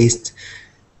it faced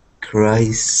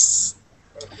criticism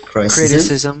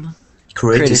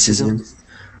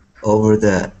over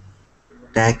the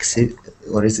tactics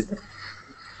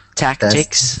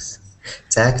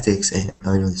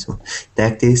I know this one.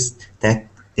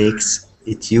 Tactics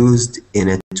it used in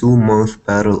a 2-month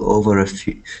battle over a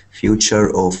future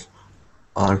of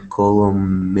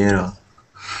Arcolomera.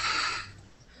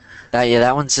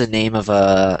 That one's the name of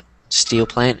a steel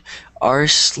plant.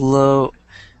 ArcelorMittal's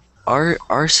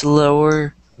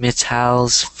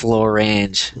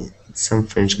Florange. Yeah, it's some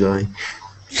French guy.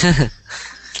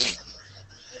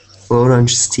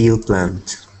 Florange steel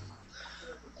plant.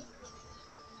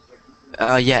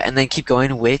 Yeah, and then keep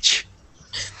going. Which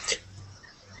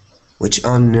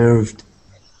unnerved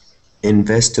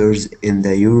investors in the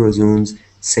Eurozone's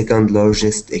second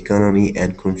largest economy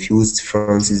and confused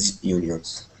France's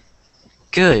unions.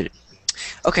 Good.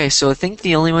 Okay, so I think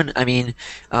the only one,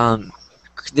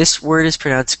 this word is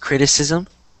pronounced criticism.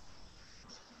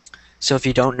 So if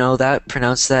you don't know that,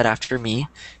 pronounce that after me.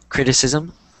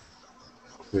 Criticism.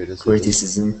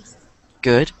 Criticism.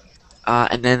 Good.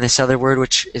 And then this other word,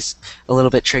 which is a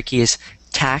little bit tricky, is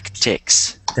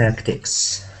tactics.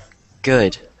 Tactics.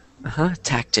 Good.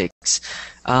 Tactics.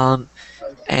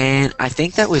 And I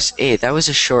think that was it. That was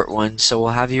a short one, so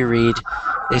we'll have you read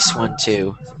this one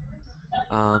too.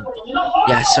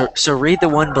 Yeah, so read the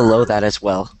one below that as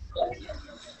well.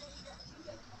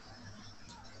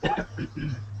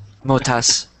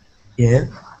 Motas. Yeah?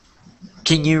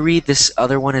 Can you read this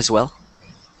other one as well?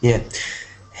 Yeah.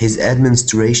 His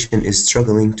administration is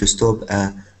struggling to stop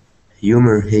a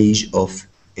hemorrhage of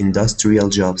industrial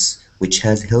jobs, which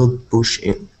has helped push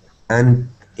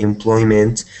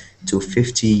unemployment to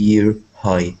 50-year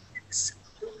highs.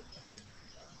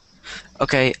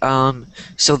 Okay,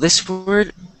 so this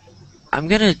word, I'm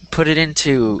gonna put it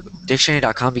into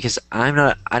dictionary.com because I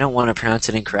don't want to pronounce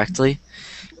it incorrectly.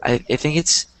 I think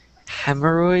it's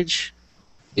hemorrhage.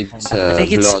 It's a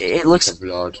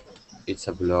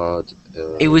blood.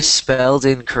 It was spelled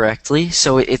incorrectly,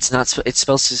 so it's not. It's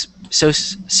spelled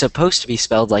supposed to be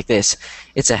spelled like this.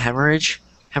 It's a hemorrhage.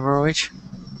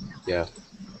 Yeah.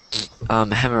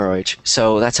 Hemorrhage.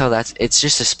 So that's how it's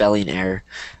just a spelling error.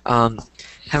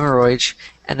 Hemorrhage,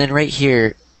 and then right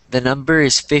here, the number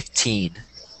is 15.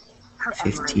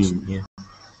 15, yeah.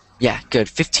 Yeah, good.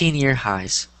 15-year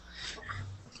highs.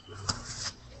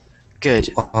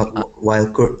 Good.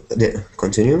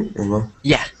 Continue?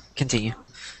 Yeah, continue.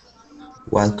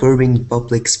 While curbing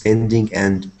public spending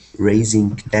and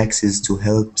raising taxes to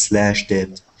help slash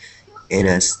debt in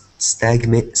a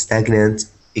stagnant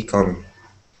economy.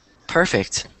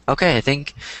 Perfect. Okay, I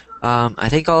think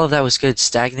all of that was good.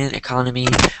 Stagnant economy.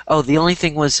 Oh, the only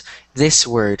thing was this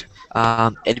word,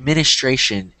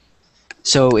 administration.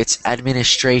 So it's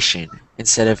administration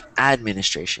instead of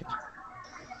administration.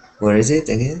 Where is it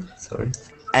again? Sorry.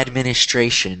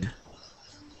 Administration.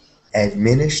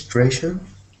 Administration?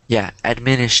 Yeah,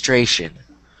 administration.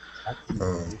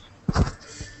 Um,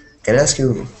 can I ask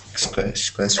you a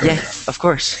question? Yeah, of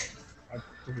course.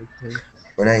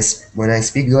 When I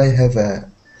speak, do I have a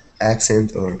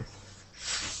accent or?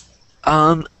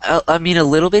 I mean a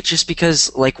little bit, just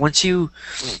because like once you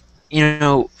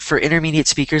know, for intermediate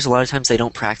speakers, a lot of times they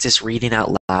don't practice reading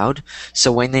out loud.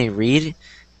 So when they read,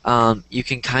 you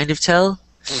can kind of tell.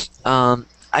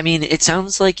 I mean, it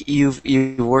sounds like you've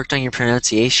worked on your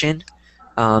pronunciation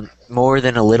more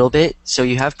than a little bit, so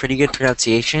you have pretty good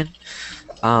pronunciation.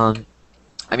 I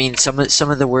mean, some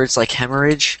of the words like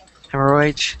hemorrhage,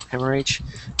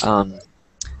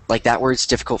 like that word's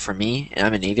difficult for me, and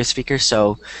I'm a native speaker,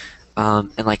 so.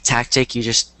 And like tactic, you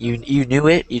knew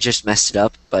it, you just messed it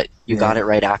up, but you got it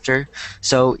right after.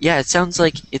 So yeah, it sounds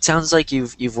like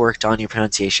you've worked on your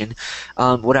pronunciation.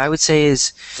 What I would say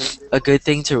is a good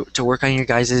thing to work on your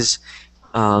guys's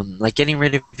like getting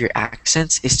rid of your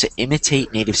accents is to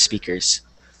imitate native speakers,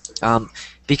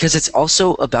 because it's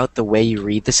also about the way you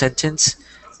read the sentence.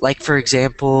 Like for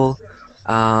example,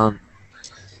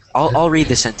 I'll read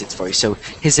the sentence for you. So,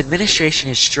 his administration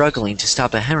is struggling to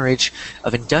stop a hemorrhage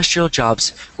of industrial jobs,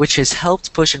 which has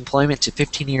helped push employment to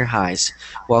 15-year highs,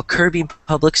 while curbing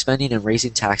public spending and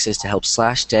raising taxes to help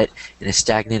slash debt in a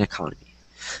stagnant economy.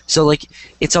 So, like,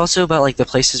 it's also about, like, the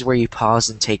places where you pause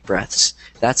and take breaths.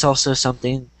 That's also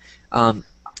something, I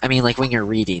mean, like, when you're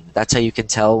reading, that's how you can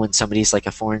tell when somebody's, like,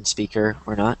 a foreign speaker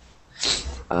or not.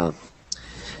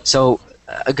 So,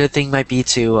 a good thing might be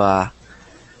to,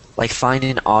 like find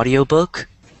an audiobook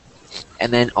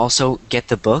and then also get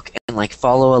the book and like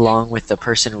follow along with the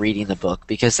person reading the book,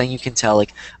 because then you can tell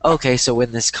like, okay, so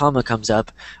when this comma comes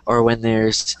up or when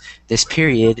there's this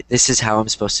period, this is how I'm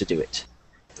supposed to do it.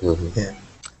 Yeah.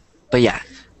 But yeah,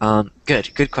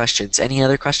 good questions. Any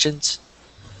other questions?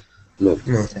 No.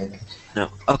 No, thank you. No.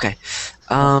 Okay.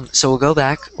 So we'll go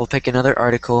back. We'll pick another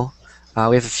article.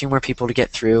 We have a few more people to get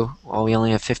through. Well, we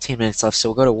only have 15 minutes left, so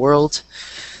we'll go to world.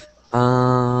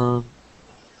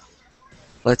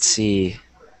 Let's see.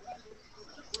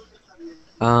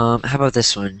 How about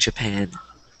this one? Japan.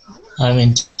 I'm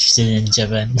interested in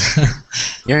Japan.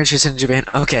 You're interested in Japan?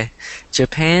 Okay.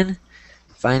 Japan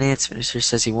finance minister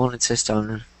says he won't insist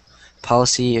on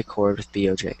policy accord with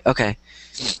BOJ. Okay.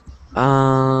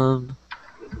 How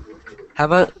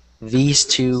about these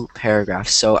two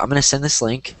paragraphs? So I'm gonna send this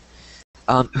link.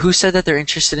 Who said that they're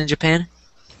interested in Japan?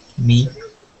 Me.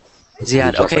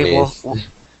 Ziad. Okay,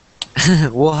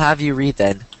 we'll have you read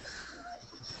then.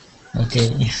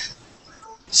 Okay.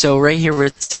 So right here where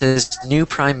it says new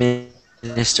prime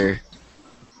minister.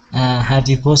 Have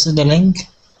you posted the link?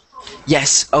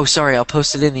 Yes. Oh, sorry. I'll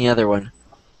post it in the other one.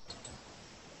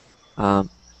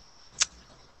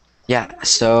 Yeah.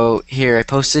 So here I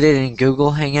posted it in Google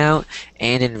Hangout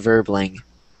and in Verbling.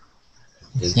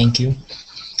 Thank you.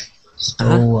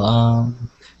 So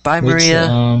Bye,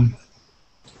 Maria.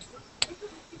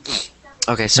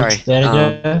 Okay, sorry. Which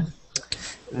paragraph?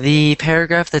 The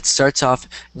paragraph that starts off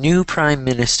new prime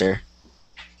minister.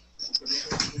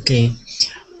 Okay.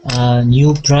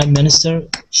 New Prime Minister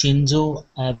Shinzo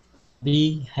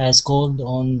Abe has called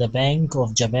on the Bank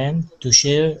of Japan to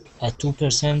share a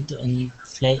 2%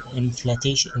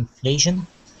 inflation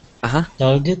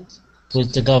target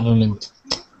with the government,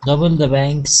 double the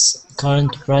bank's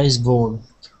current price goal,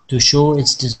 to show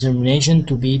its determination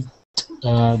to beat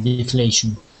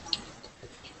deflation.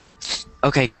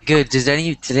 Okay, good. Did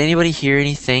anybody hear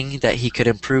anything that he could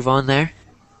improve on there?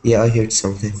 Yeah, I heard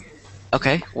something.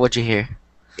 Okay, what'd you hear?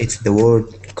 It's the word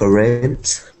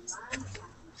current.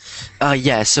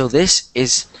 Yeah, so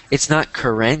it's not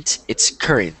current, it's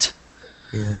current.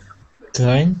 Yeah.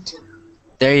 Current?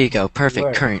 There you go, perfect,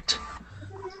 Where? current.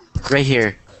 Right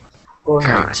here.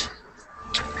 Current.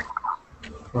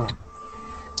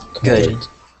 Good.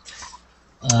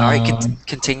 Alright,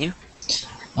 continue.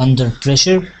 Under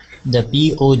pressure, the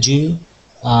BOJ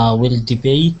will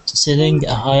debate setting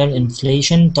a higher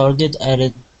inflation target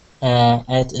at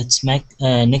its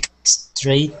next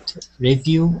rate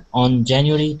review on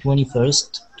January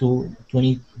 21st to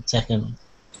 22nd.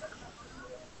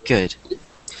 Good.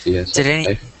 Yes. Did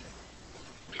any?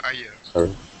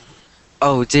 Sorry.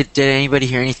 Oh, did anybody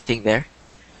hear anything there?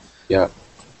 Yeah.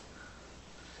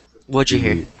 What'd you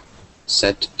hear?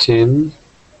 Set tin.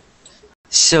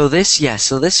 So this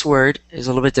word is a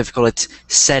little bit difficult. It's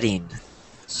setting.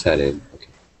 Setting. Okay.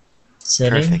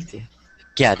 Setting? Perfect.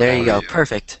 Yeah, there you go.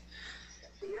 Perfect.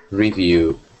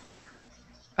 Review.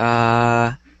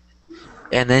 And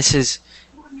this is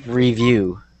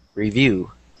review.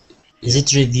 Review. Is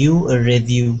it review or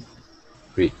review?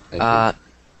 I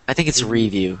think it's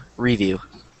review. Review.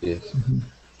 Yes.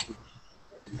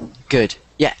 Good.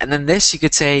 Yeah, and then this you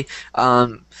could say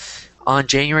on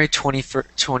January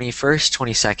 21st,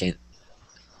 22nd.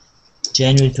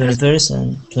 January 21st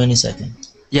and 22nd.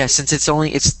 Yeah, since it's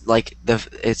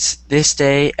this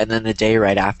day and then the day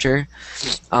right after.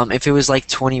 If it was like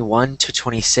 21 to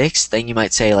 26, then you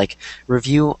might say like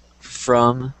review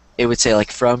from. It would say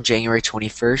like from January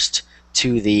 21st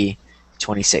to the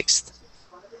 26th.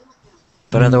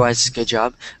 But otherwise, good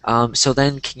job. So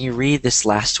then, can you read this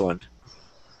last one?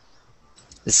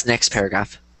 This next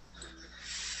paragraph,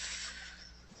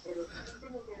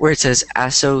 where it says,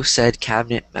 "ASO said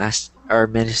cabinet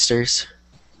ministers."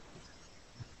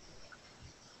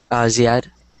 Ziad.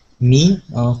 Me?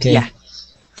 Okay. Yeah.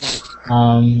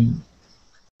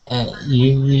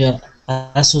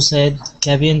 As you said,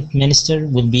 cabinet minister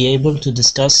will be able to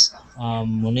discuss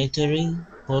monetary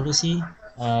policy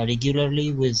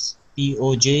regularly with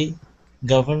BOJ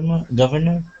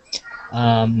Governor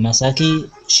Masaki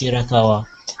Shirakawa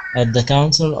at the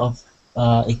Council of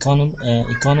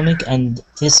Economic and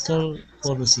Fiscal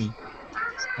Policy,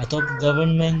 a top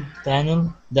government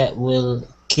panel that will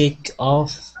kick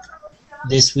off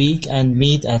this week and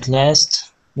meet at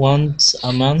least once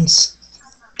a month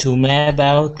to map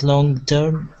out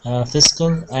long-term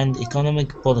fiscal and economic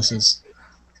policies.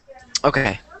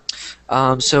 Okay.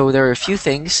 So there are a few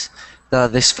things.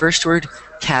 This first word,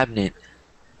 cabinet.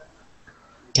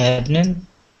 Cabinet?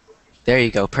 There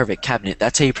you go. Perfect. Cabinet.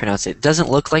 That's how you pronounce it. It doesn't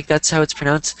look like that's how it's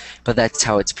pronounced, but that's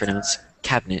how it's pronounced.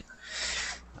 Cabinet.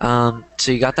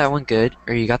 So you got that one good,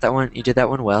 or you did that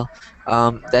one well.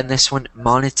 Then this one,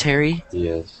 monetary.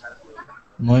 Yes.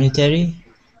 Monetary?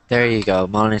 There you go,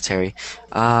 monetary.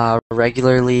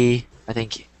 Regularly, I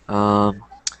think,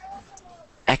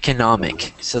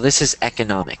 economic. So this is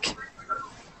economic.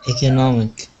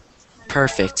 Economic.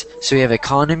 Perfect. So we have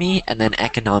economy and then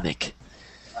economic.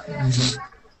 Mm-hmm.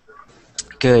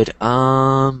 Good.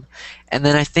 And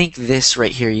then I think this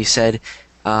right here, you said,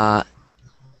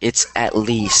 it's at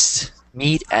least.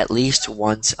 Meet at least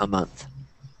once a month.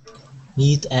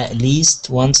 Meet at least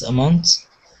once a month?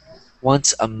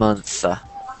 Once a month.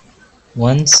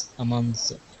 Once a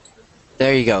month.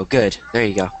 There you go. Good. There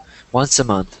you go. Once a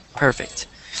month. Perfect.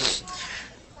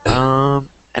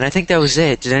 And I think that was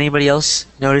it. Did anybody else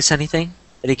notice anything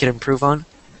that he could improve on?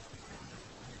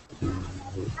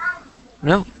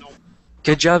 No?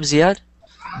 Good job, Ziad.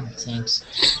 Thanks.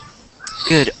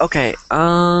 Good. Okay.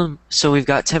 So we've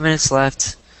got 10 minutes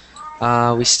left.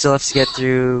 We still have to get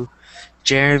through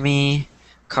Jeremy,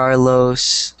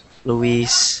 Carlos,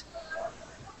 Luis,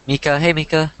 Mika. Hey,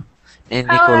 Mika. And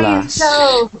Nicolas. How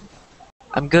are you, Joe?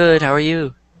 I'm good. How are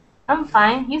you? I'm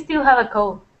fine. You still have a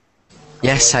cold.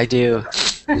 Yes, I do.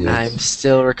 I'm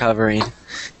still recovering.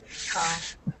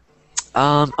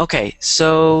 Okay,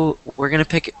 so we're gonna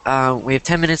pick. We have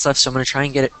 10 minutes left, so I'm gonna try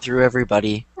and get it through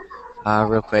everybody,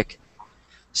 real quick.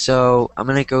 So I'm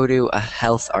gonna go to a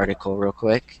health article real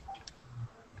quick.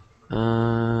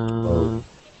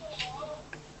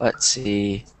 Let's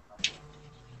see.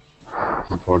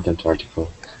 Important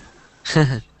article.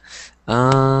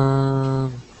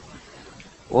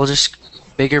 We'll just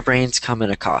bigger brains come at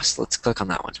a cost. Let's click on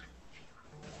that one.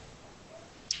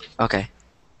 Okay.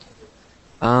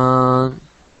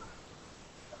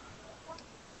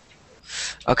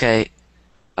 Okay.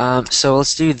 So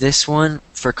let's do this one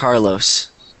for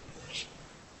Carlos.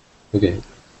 Okay.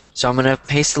 So I'm gonna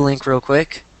paste the link real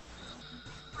quick.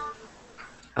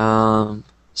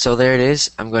 So there it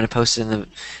is. I'm going to post it in the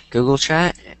Google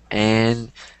chat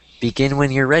and begin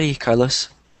when you're ready, Carlos.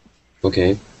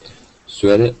 Okay.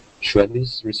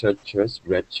 Swedish researchers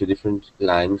read two different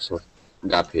lines of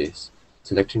guppies,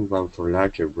 selecting one for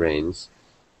larger brains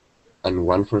and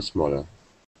one for smaller.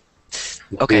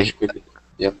 Okay.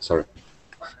 Yep, sorry.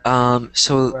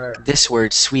 So this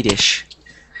word, Swedish.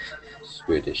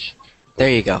 Swedish. There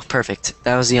you go. Perfect.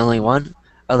 That was the only one.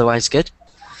 Otherwise, good.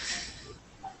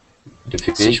 The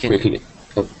fish quickly.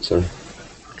 Oh, sorry.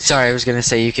 Sorry, I was gonna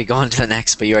say you could go on to the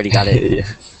next, but you already got it. Yeah.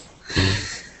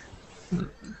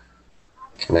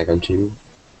 Can I continue?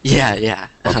 Yeah, yeah.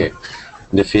 Okay.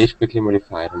 The fish quickly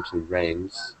modified until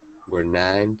brains were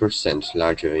 9%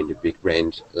 larger in the big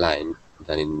brain line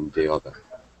than in the other.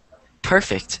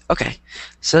 Perfect. Okay.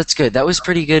 So that's good. That was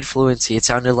pretty good fluency. It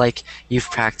sounded like you've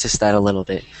practiced that a little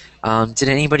bit. Did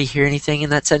anybody hear anything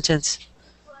in that sentence?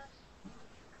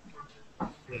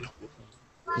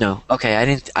 No. Okay, I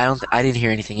didn't hear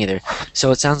anything either.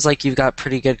 So it sounds like you've got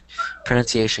pretty good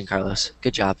pronunciation, Carlos.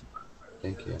 Good job.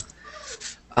 Thank you.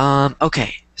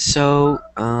 Okay. So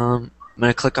I'm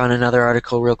gonna click on another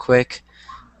article real quick.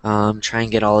 Try and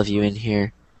get all of you in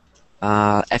here.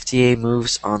 FDA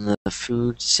moves on the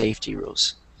food safety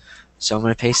rules. So I'm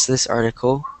gonna paste this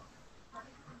article.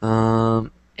 And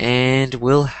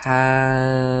we'll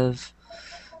have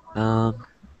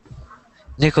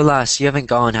Nicolas, you haven't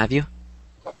gone, have you?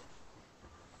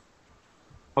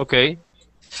 Okay.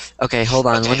 Okay, hold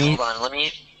on. Let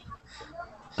me.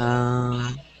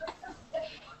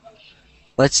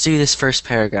 Let's do this first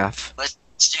paragraph.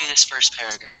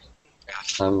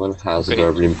 Someone has a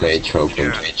Berlin page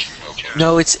open.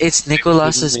 No, it's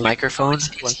Nicolas's me. microphone.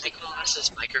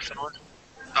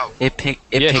 Oh, It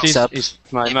Yes, picks up. it's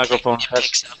my microphone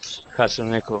has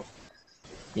an echo.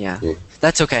 Yeah, Yeah.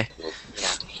 that's okay.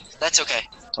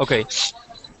 Okay.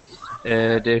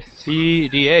 The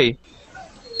VDA.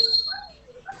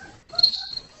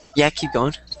 Yeah, keep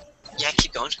going.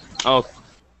 Oh,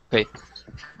 okay.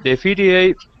 The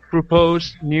VDA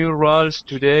proposed new rules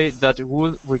today that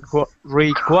would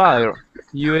require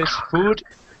U.S. food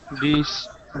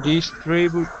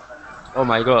distributors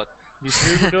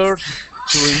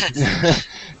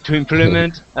to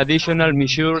implement additional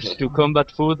measures to combat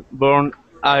foodborne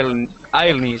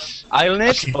illness.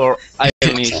 Illness or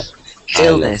illness?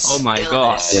 Illness. Oh my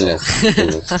god. Illness.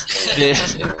 The-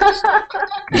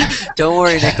 Don't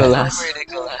worry, Nicolas.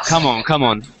 come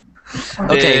on.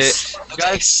 Okay.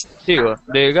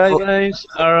 The guidelines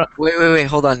are Wait.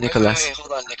 Hold on, Nicolas.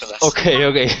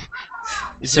 okay.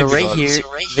 It's So right difficult. here,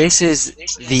 this is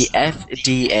the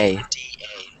FDA.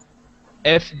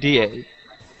 FDA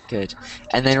Good.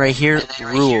 And then right here,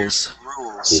 rules.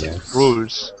 Yes.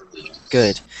 rules.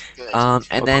 Good.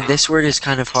 And then this word is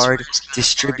kind of hard.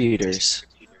 Distributors.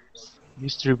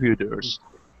 Distributors.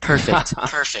 Perfect.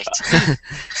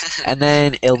 And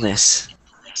then illness.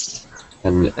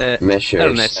 And measures.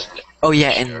 Illness. Oh yeah,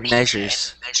 and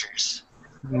measures.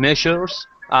 Measures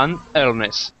and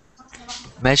illness.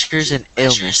 Measures and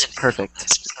illness.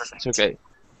 Perfect. It's okay.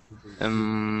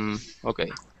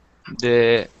 Okay.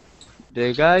 The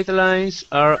guidelines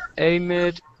are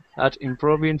aimed at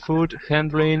improving food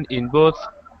handling in both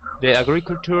the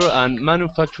agriculture and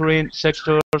manufacturing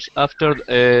sectors after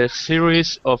a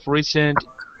series of recent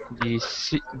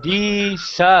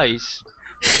disease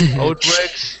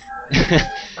outbreaks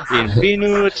in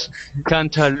peanuts,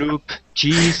 cantaloupe,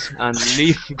 cheese, and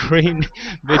leaf green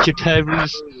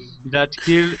vegetables that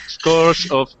kill scores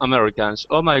of Americans.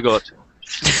 Oh my god.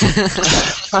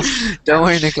 Don't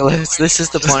worry, Nicholas. This is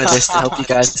the point of this to help you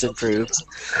guys improve.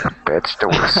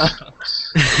 Vegetables.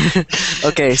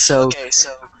 Okay, so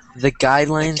the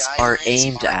guidelines are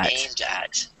aimed at.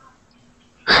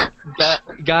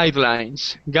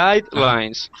 Guidelines.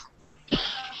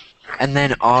 And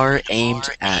then are aimed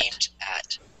at.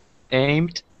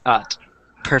 Aimed at.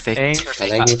 Perfect. Aimed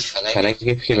Can I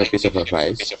give him a piece of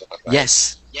advice?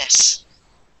 Yes.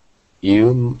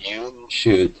 You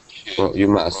should, well, you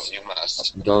must,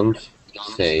 don't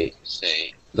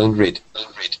read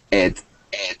ed,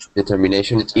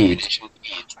 determination eat,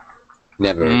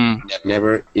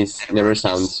 never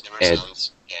sounds ed.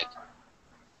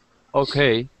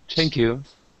 Okay, thank you.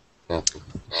 Yeah.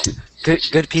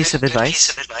 Good piece of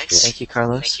advice. Thank you,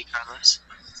 Carlos.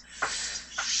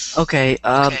 Okay,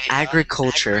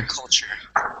 agriculture.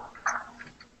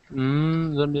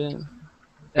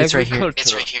 It's right here.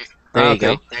 There you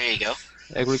go.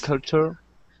 Agriculture.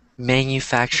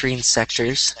 Manufacturing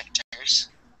sectors.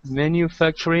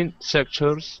 Manufacturing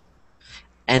sectors.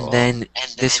 And then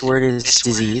this word is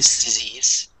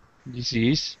disease.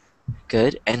 Disease.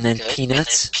 Good. And then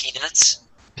peanuts.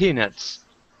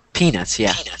 Peanuts,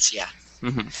 yeah.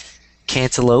 Mm-hmm.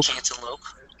 Cantaloupe.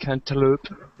 Cantaloupe.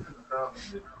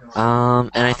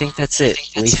 And I think that's it.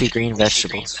 Leafy green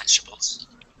vegetables.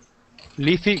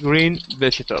 Leafy green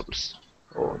vegetables.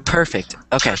 Perfect.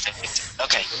 Okay.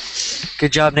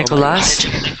 Good job, Nicolas.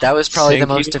 That was probably the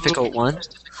most difficult one.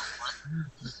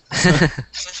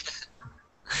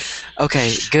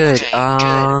 Okay, good.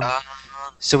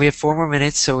 So we have 4 more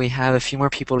minutes, so we have a few more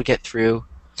people to get through.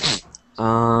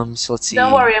 So let's see.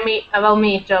 Don't worry about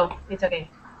me, Joe. It's okay.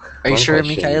 Are you One sure,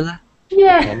 question. Michaela?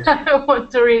 Yeah, I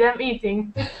want to read. I'm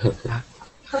eating.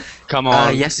 Come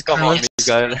on. Yes, Come on, Carlos.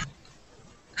 Miguel.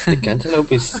 The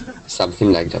cantaloupe is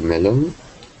something like the melon.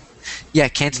 Yeah,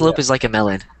 cantaloupe is like a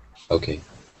melon. Okay.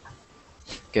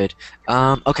 Good.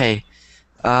 Okay.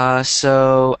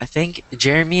 So I think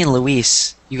Jeremy and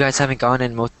Luis, you guys haven't gone,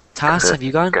 and Motas, have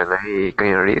you gone? Can I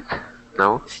read?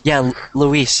 No? Yeah,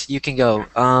 Luis, you can go.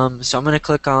 So I'm gonna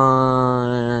click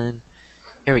on.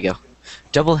 Here we go.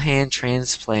 Double hand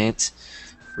transplant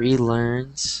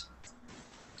relearns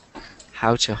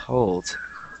how to hold.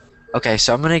 Okay,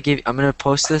 so I'm gonna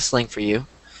post this link for you,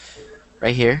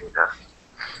 right here.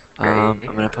 I'm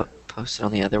gonna post it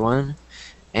on the other one,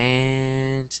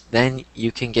 And then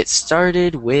you can get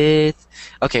started with,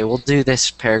 okay, we'll do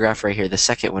this paragraph right here, the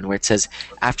second one, where it says,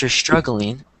 after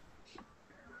struggling.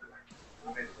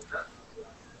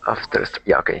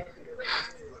 Yeah, okay.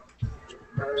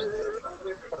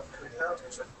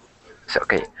 So,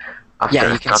 okay.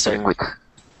 Yeah, you can start.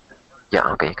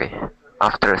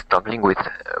 After struggling with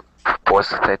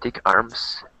prosthetic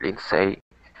arms, Lindsay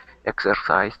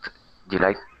exercised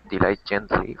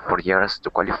diligently for years to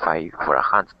qualify for a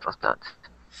hand transplant.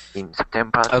 In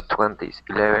September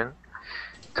 2011,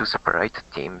 two separate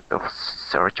teams of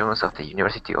surgeons of the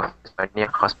University of Pennsylvania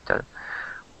Hospital,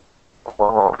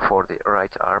 one for the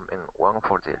right arm and one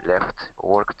for the left,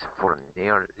 worked for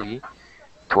nearly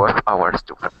 12 hours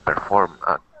to perform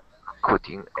a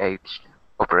cutting-edge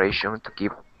operation to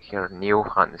give her new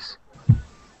hands.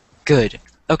 Good.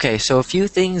 Okay, so a few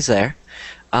things there.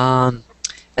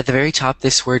 At the very top,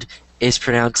 this word is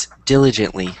pronounced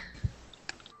diligently.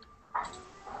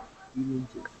 Yeah,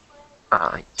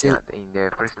 in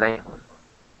the first line.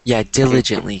 Yeah,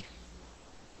 diligently.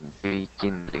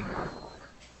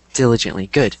 Diligently.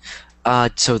 Good.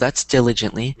 So that's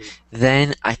diligently.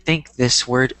 Then I think this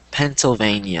word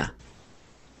Pennsylvania.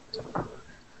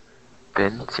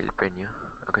 Pennsylvania.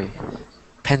 Okay.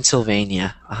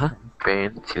 Pennsylvania.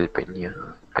 Pennsylvania.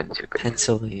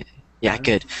 Yeah,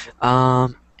 good.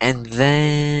 And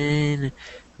then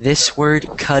this word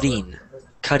cutting.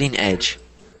 Cutting edge.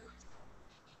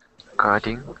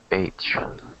 Cutting edge.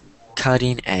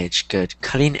 Cutting edge. Good.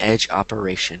 Cutting edge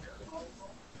operation.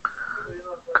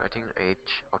 Cutting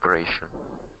edge operation.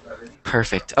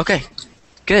 Perfect. Okay.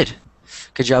 Good.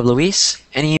 Good job, Luis.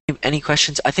 Any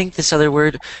questions? I think this other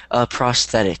word,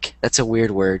 prosthetic. That's a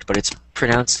weird word, but it's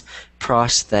pronounced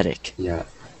prosthetic. Yeah.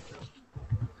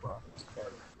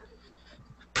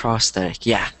 Prosthetic.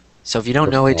 Yeah. So if you don't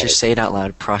know it, just say it out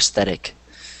loud. Prosthetic.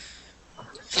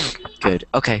 Good.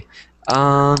 Okay.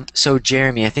 So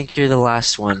Jeremy, I think you're the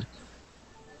last one.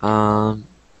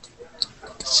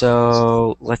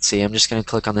 So let's see. I'm just gonna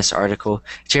click on this article.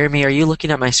 Jeremy, are you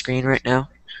looking at my screen right now?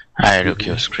 I look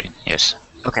your screen. Yes.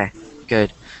 Okay.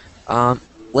 Good.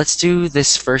 Let's do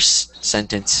this first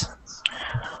sentence.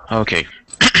 Okay.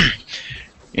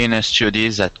 In a study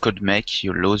that could make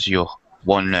you lose your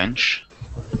one lunch,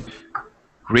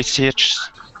 researchers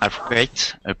have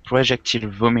created a projectile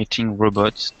vomiting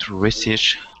robot to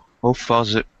research how far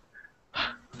the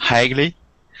highly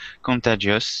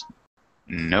contagious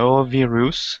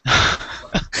norovirus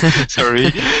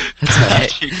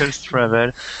particles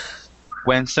travel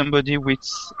when somebody with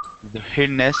the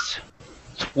illness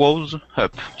throws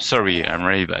up. Sorry, I'm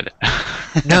really bad.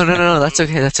 No, that's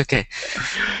okay, that's okay.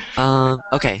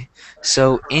 Okay,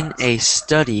 so in a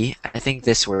study, I think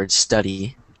this word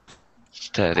study.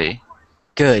 Study.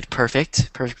 Good,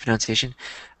 perfect pronunciation.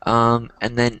 And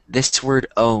then this word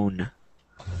own.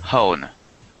 Own.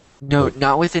 No,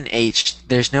 not with an H.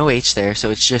 There's no H there, so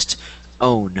it's just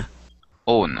own.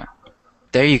 Own.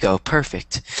 There you go,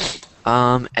 perfect.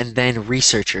 And then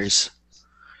researchers.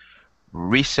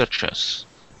 Researchers.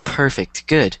 Perfect,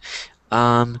 good.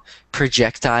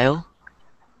 Projectile.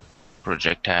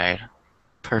 Projectile.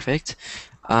 Perfect.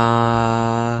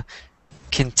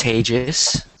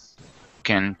 Contagious.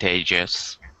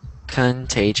 Contagious.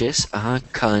 Contagious.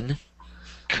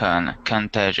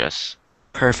 Contagious.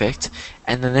 Perfect.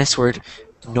 And then this word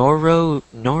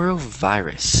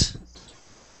norovirus.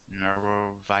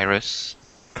 Norovirus.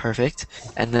 Perfect.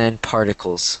 And then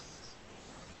particles.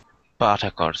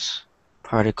 Particles.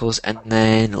 Particles. And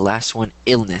then last one,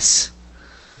 illness.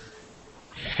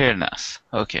 Illness.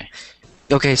 Okay.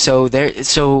 Okay, so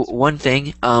one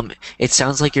thing, it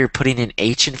sounds like you're putting an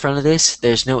H in front of this.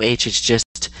 There's no H, it's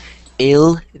just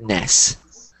illness.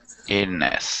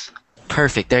 Illness.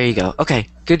 Perfect, there you go. Okay,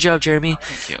 good job, Jeremy.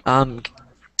 Thank you.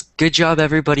 Good job,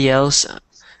 everybody else.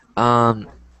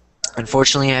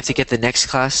 Unfortunately, I have to get the next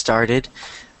class started.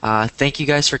 Thank you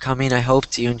guys for coming. I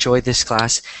hope you enjoyed this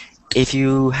class. If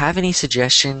you have any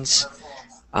suggestions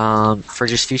for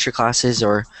just future classes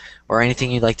or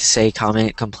anything you'd like to say,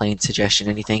 comment, complaint, suggestion,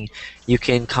 anything, you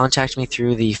can contact me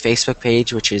through the Facebook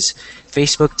page, which is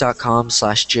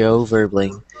facebook.com/Joe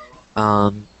Verbling.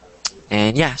 And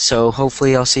yeah, so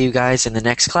hopefully I'll see you guys in the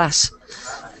next class.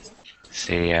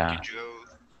 See ya.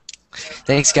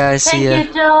 Thanks, guys. See ya. Thank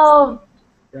you, Joe.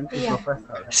 Thank you,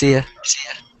 Professor. See ya.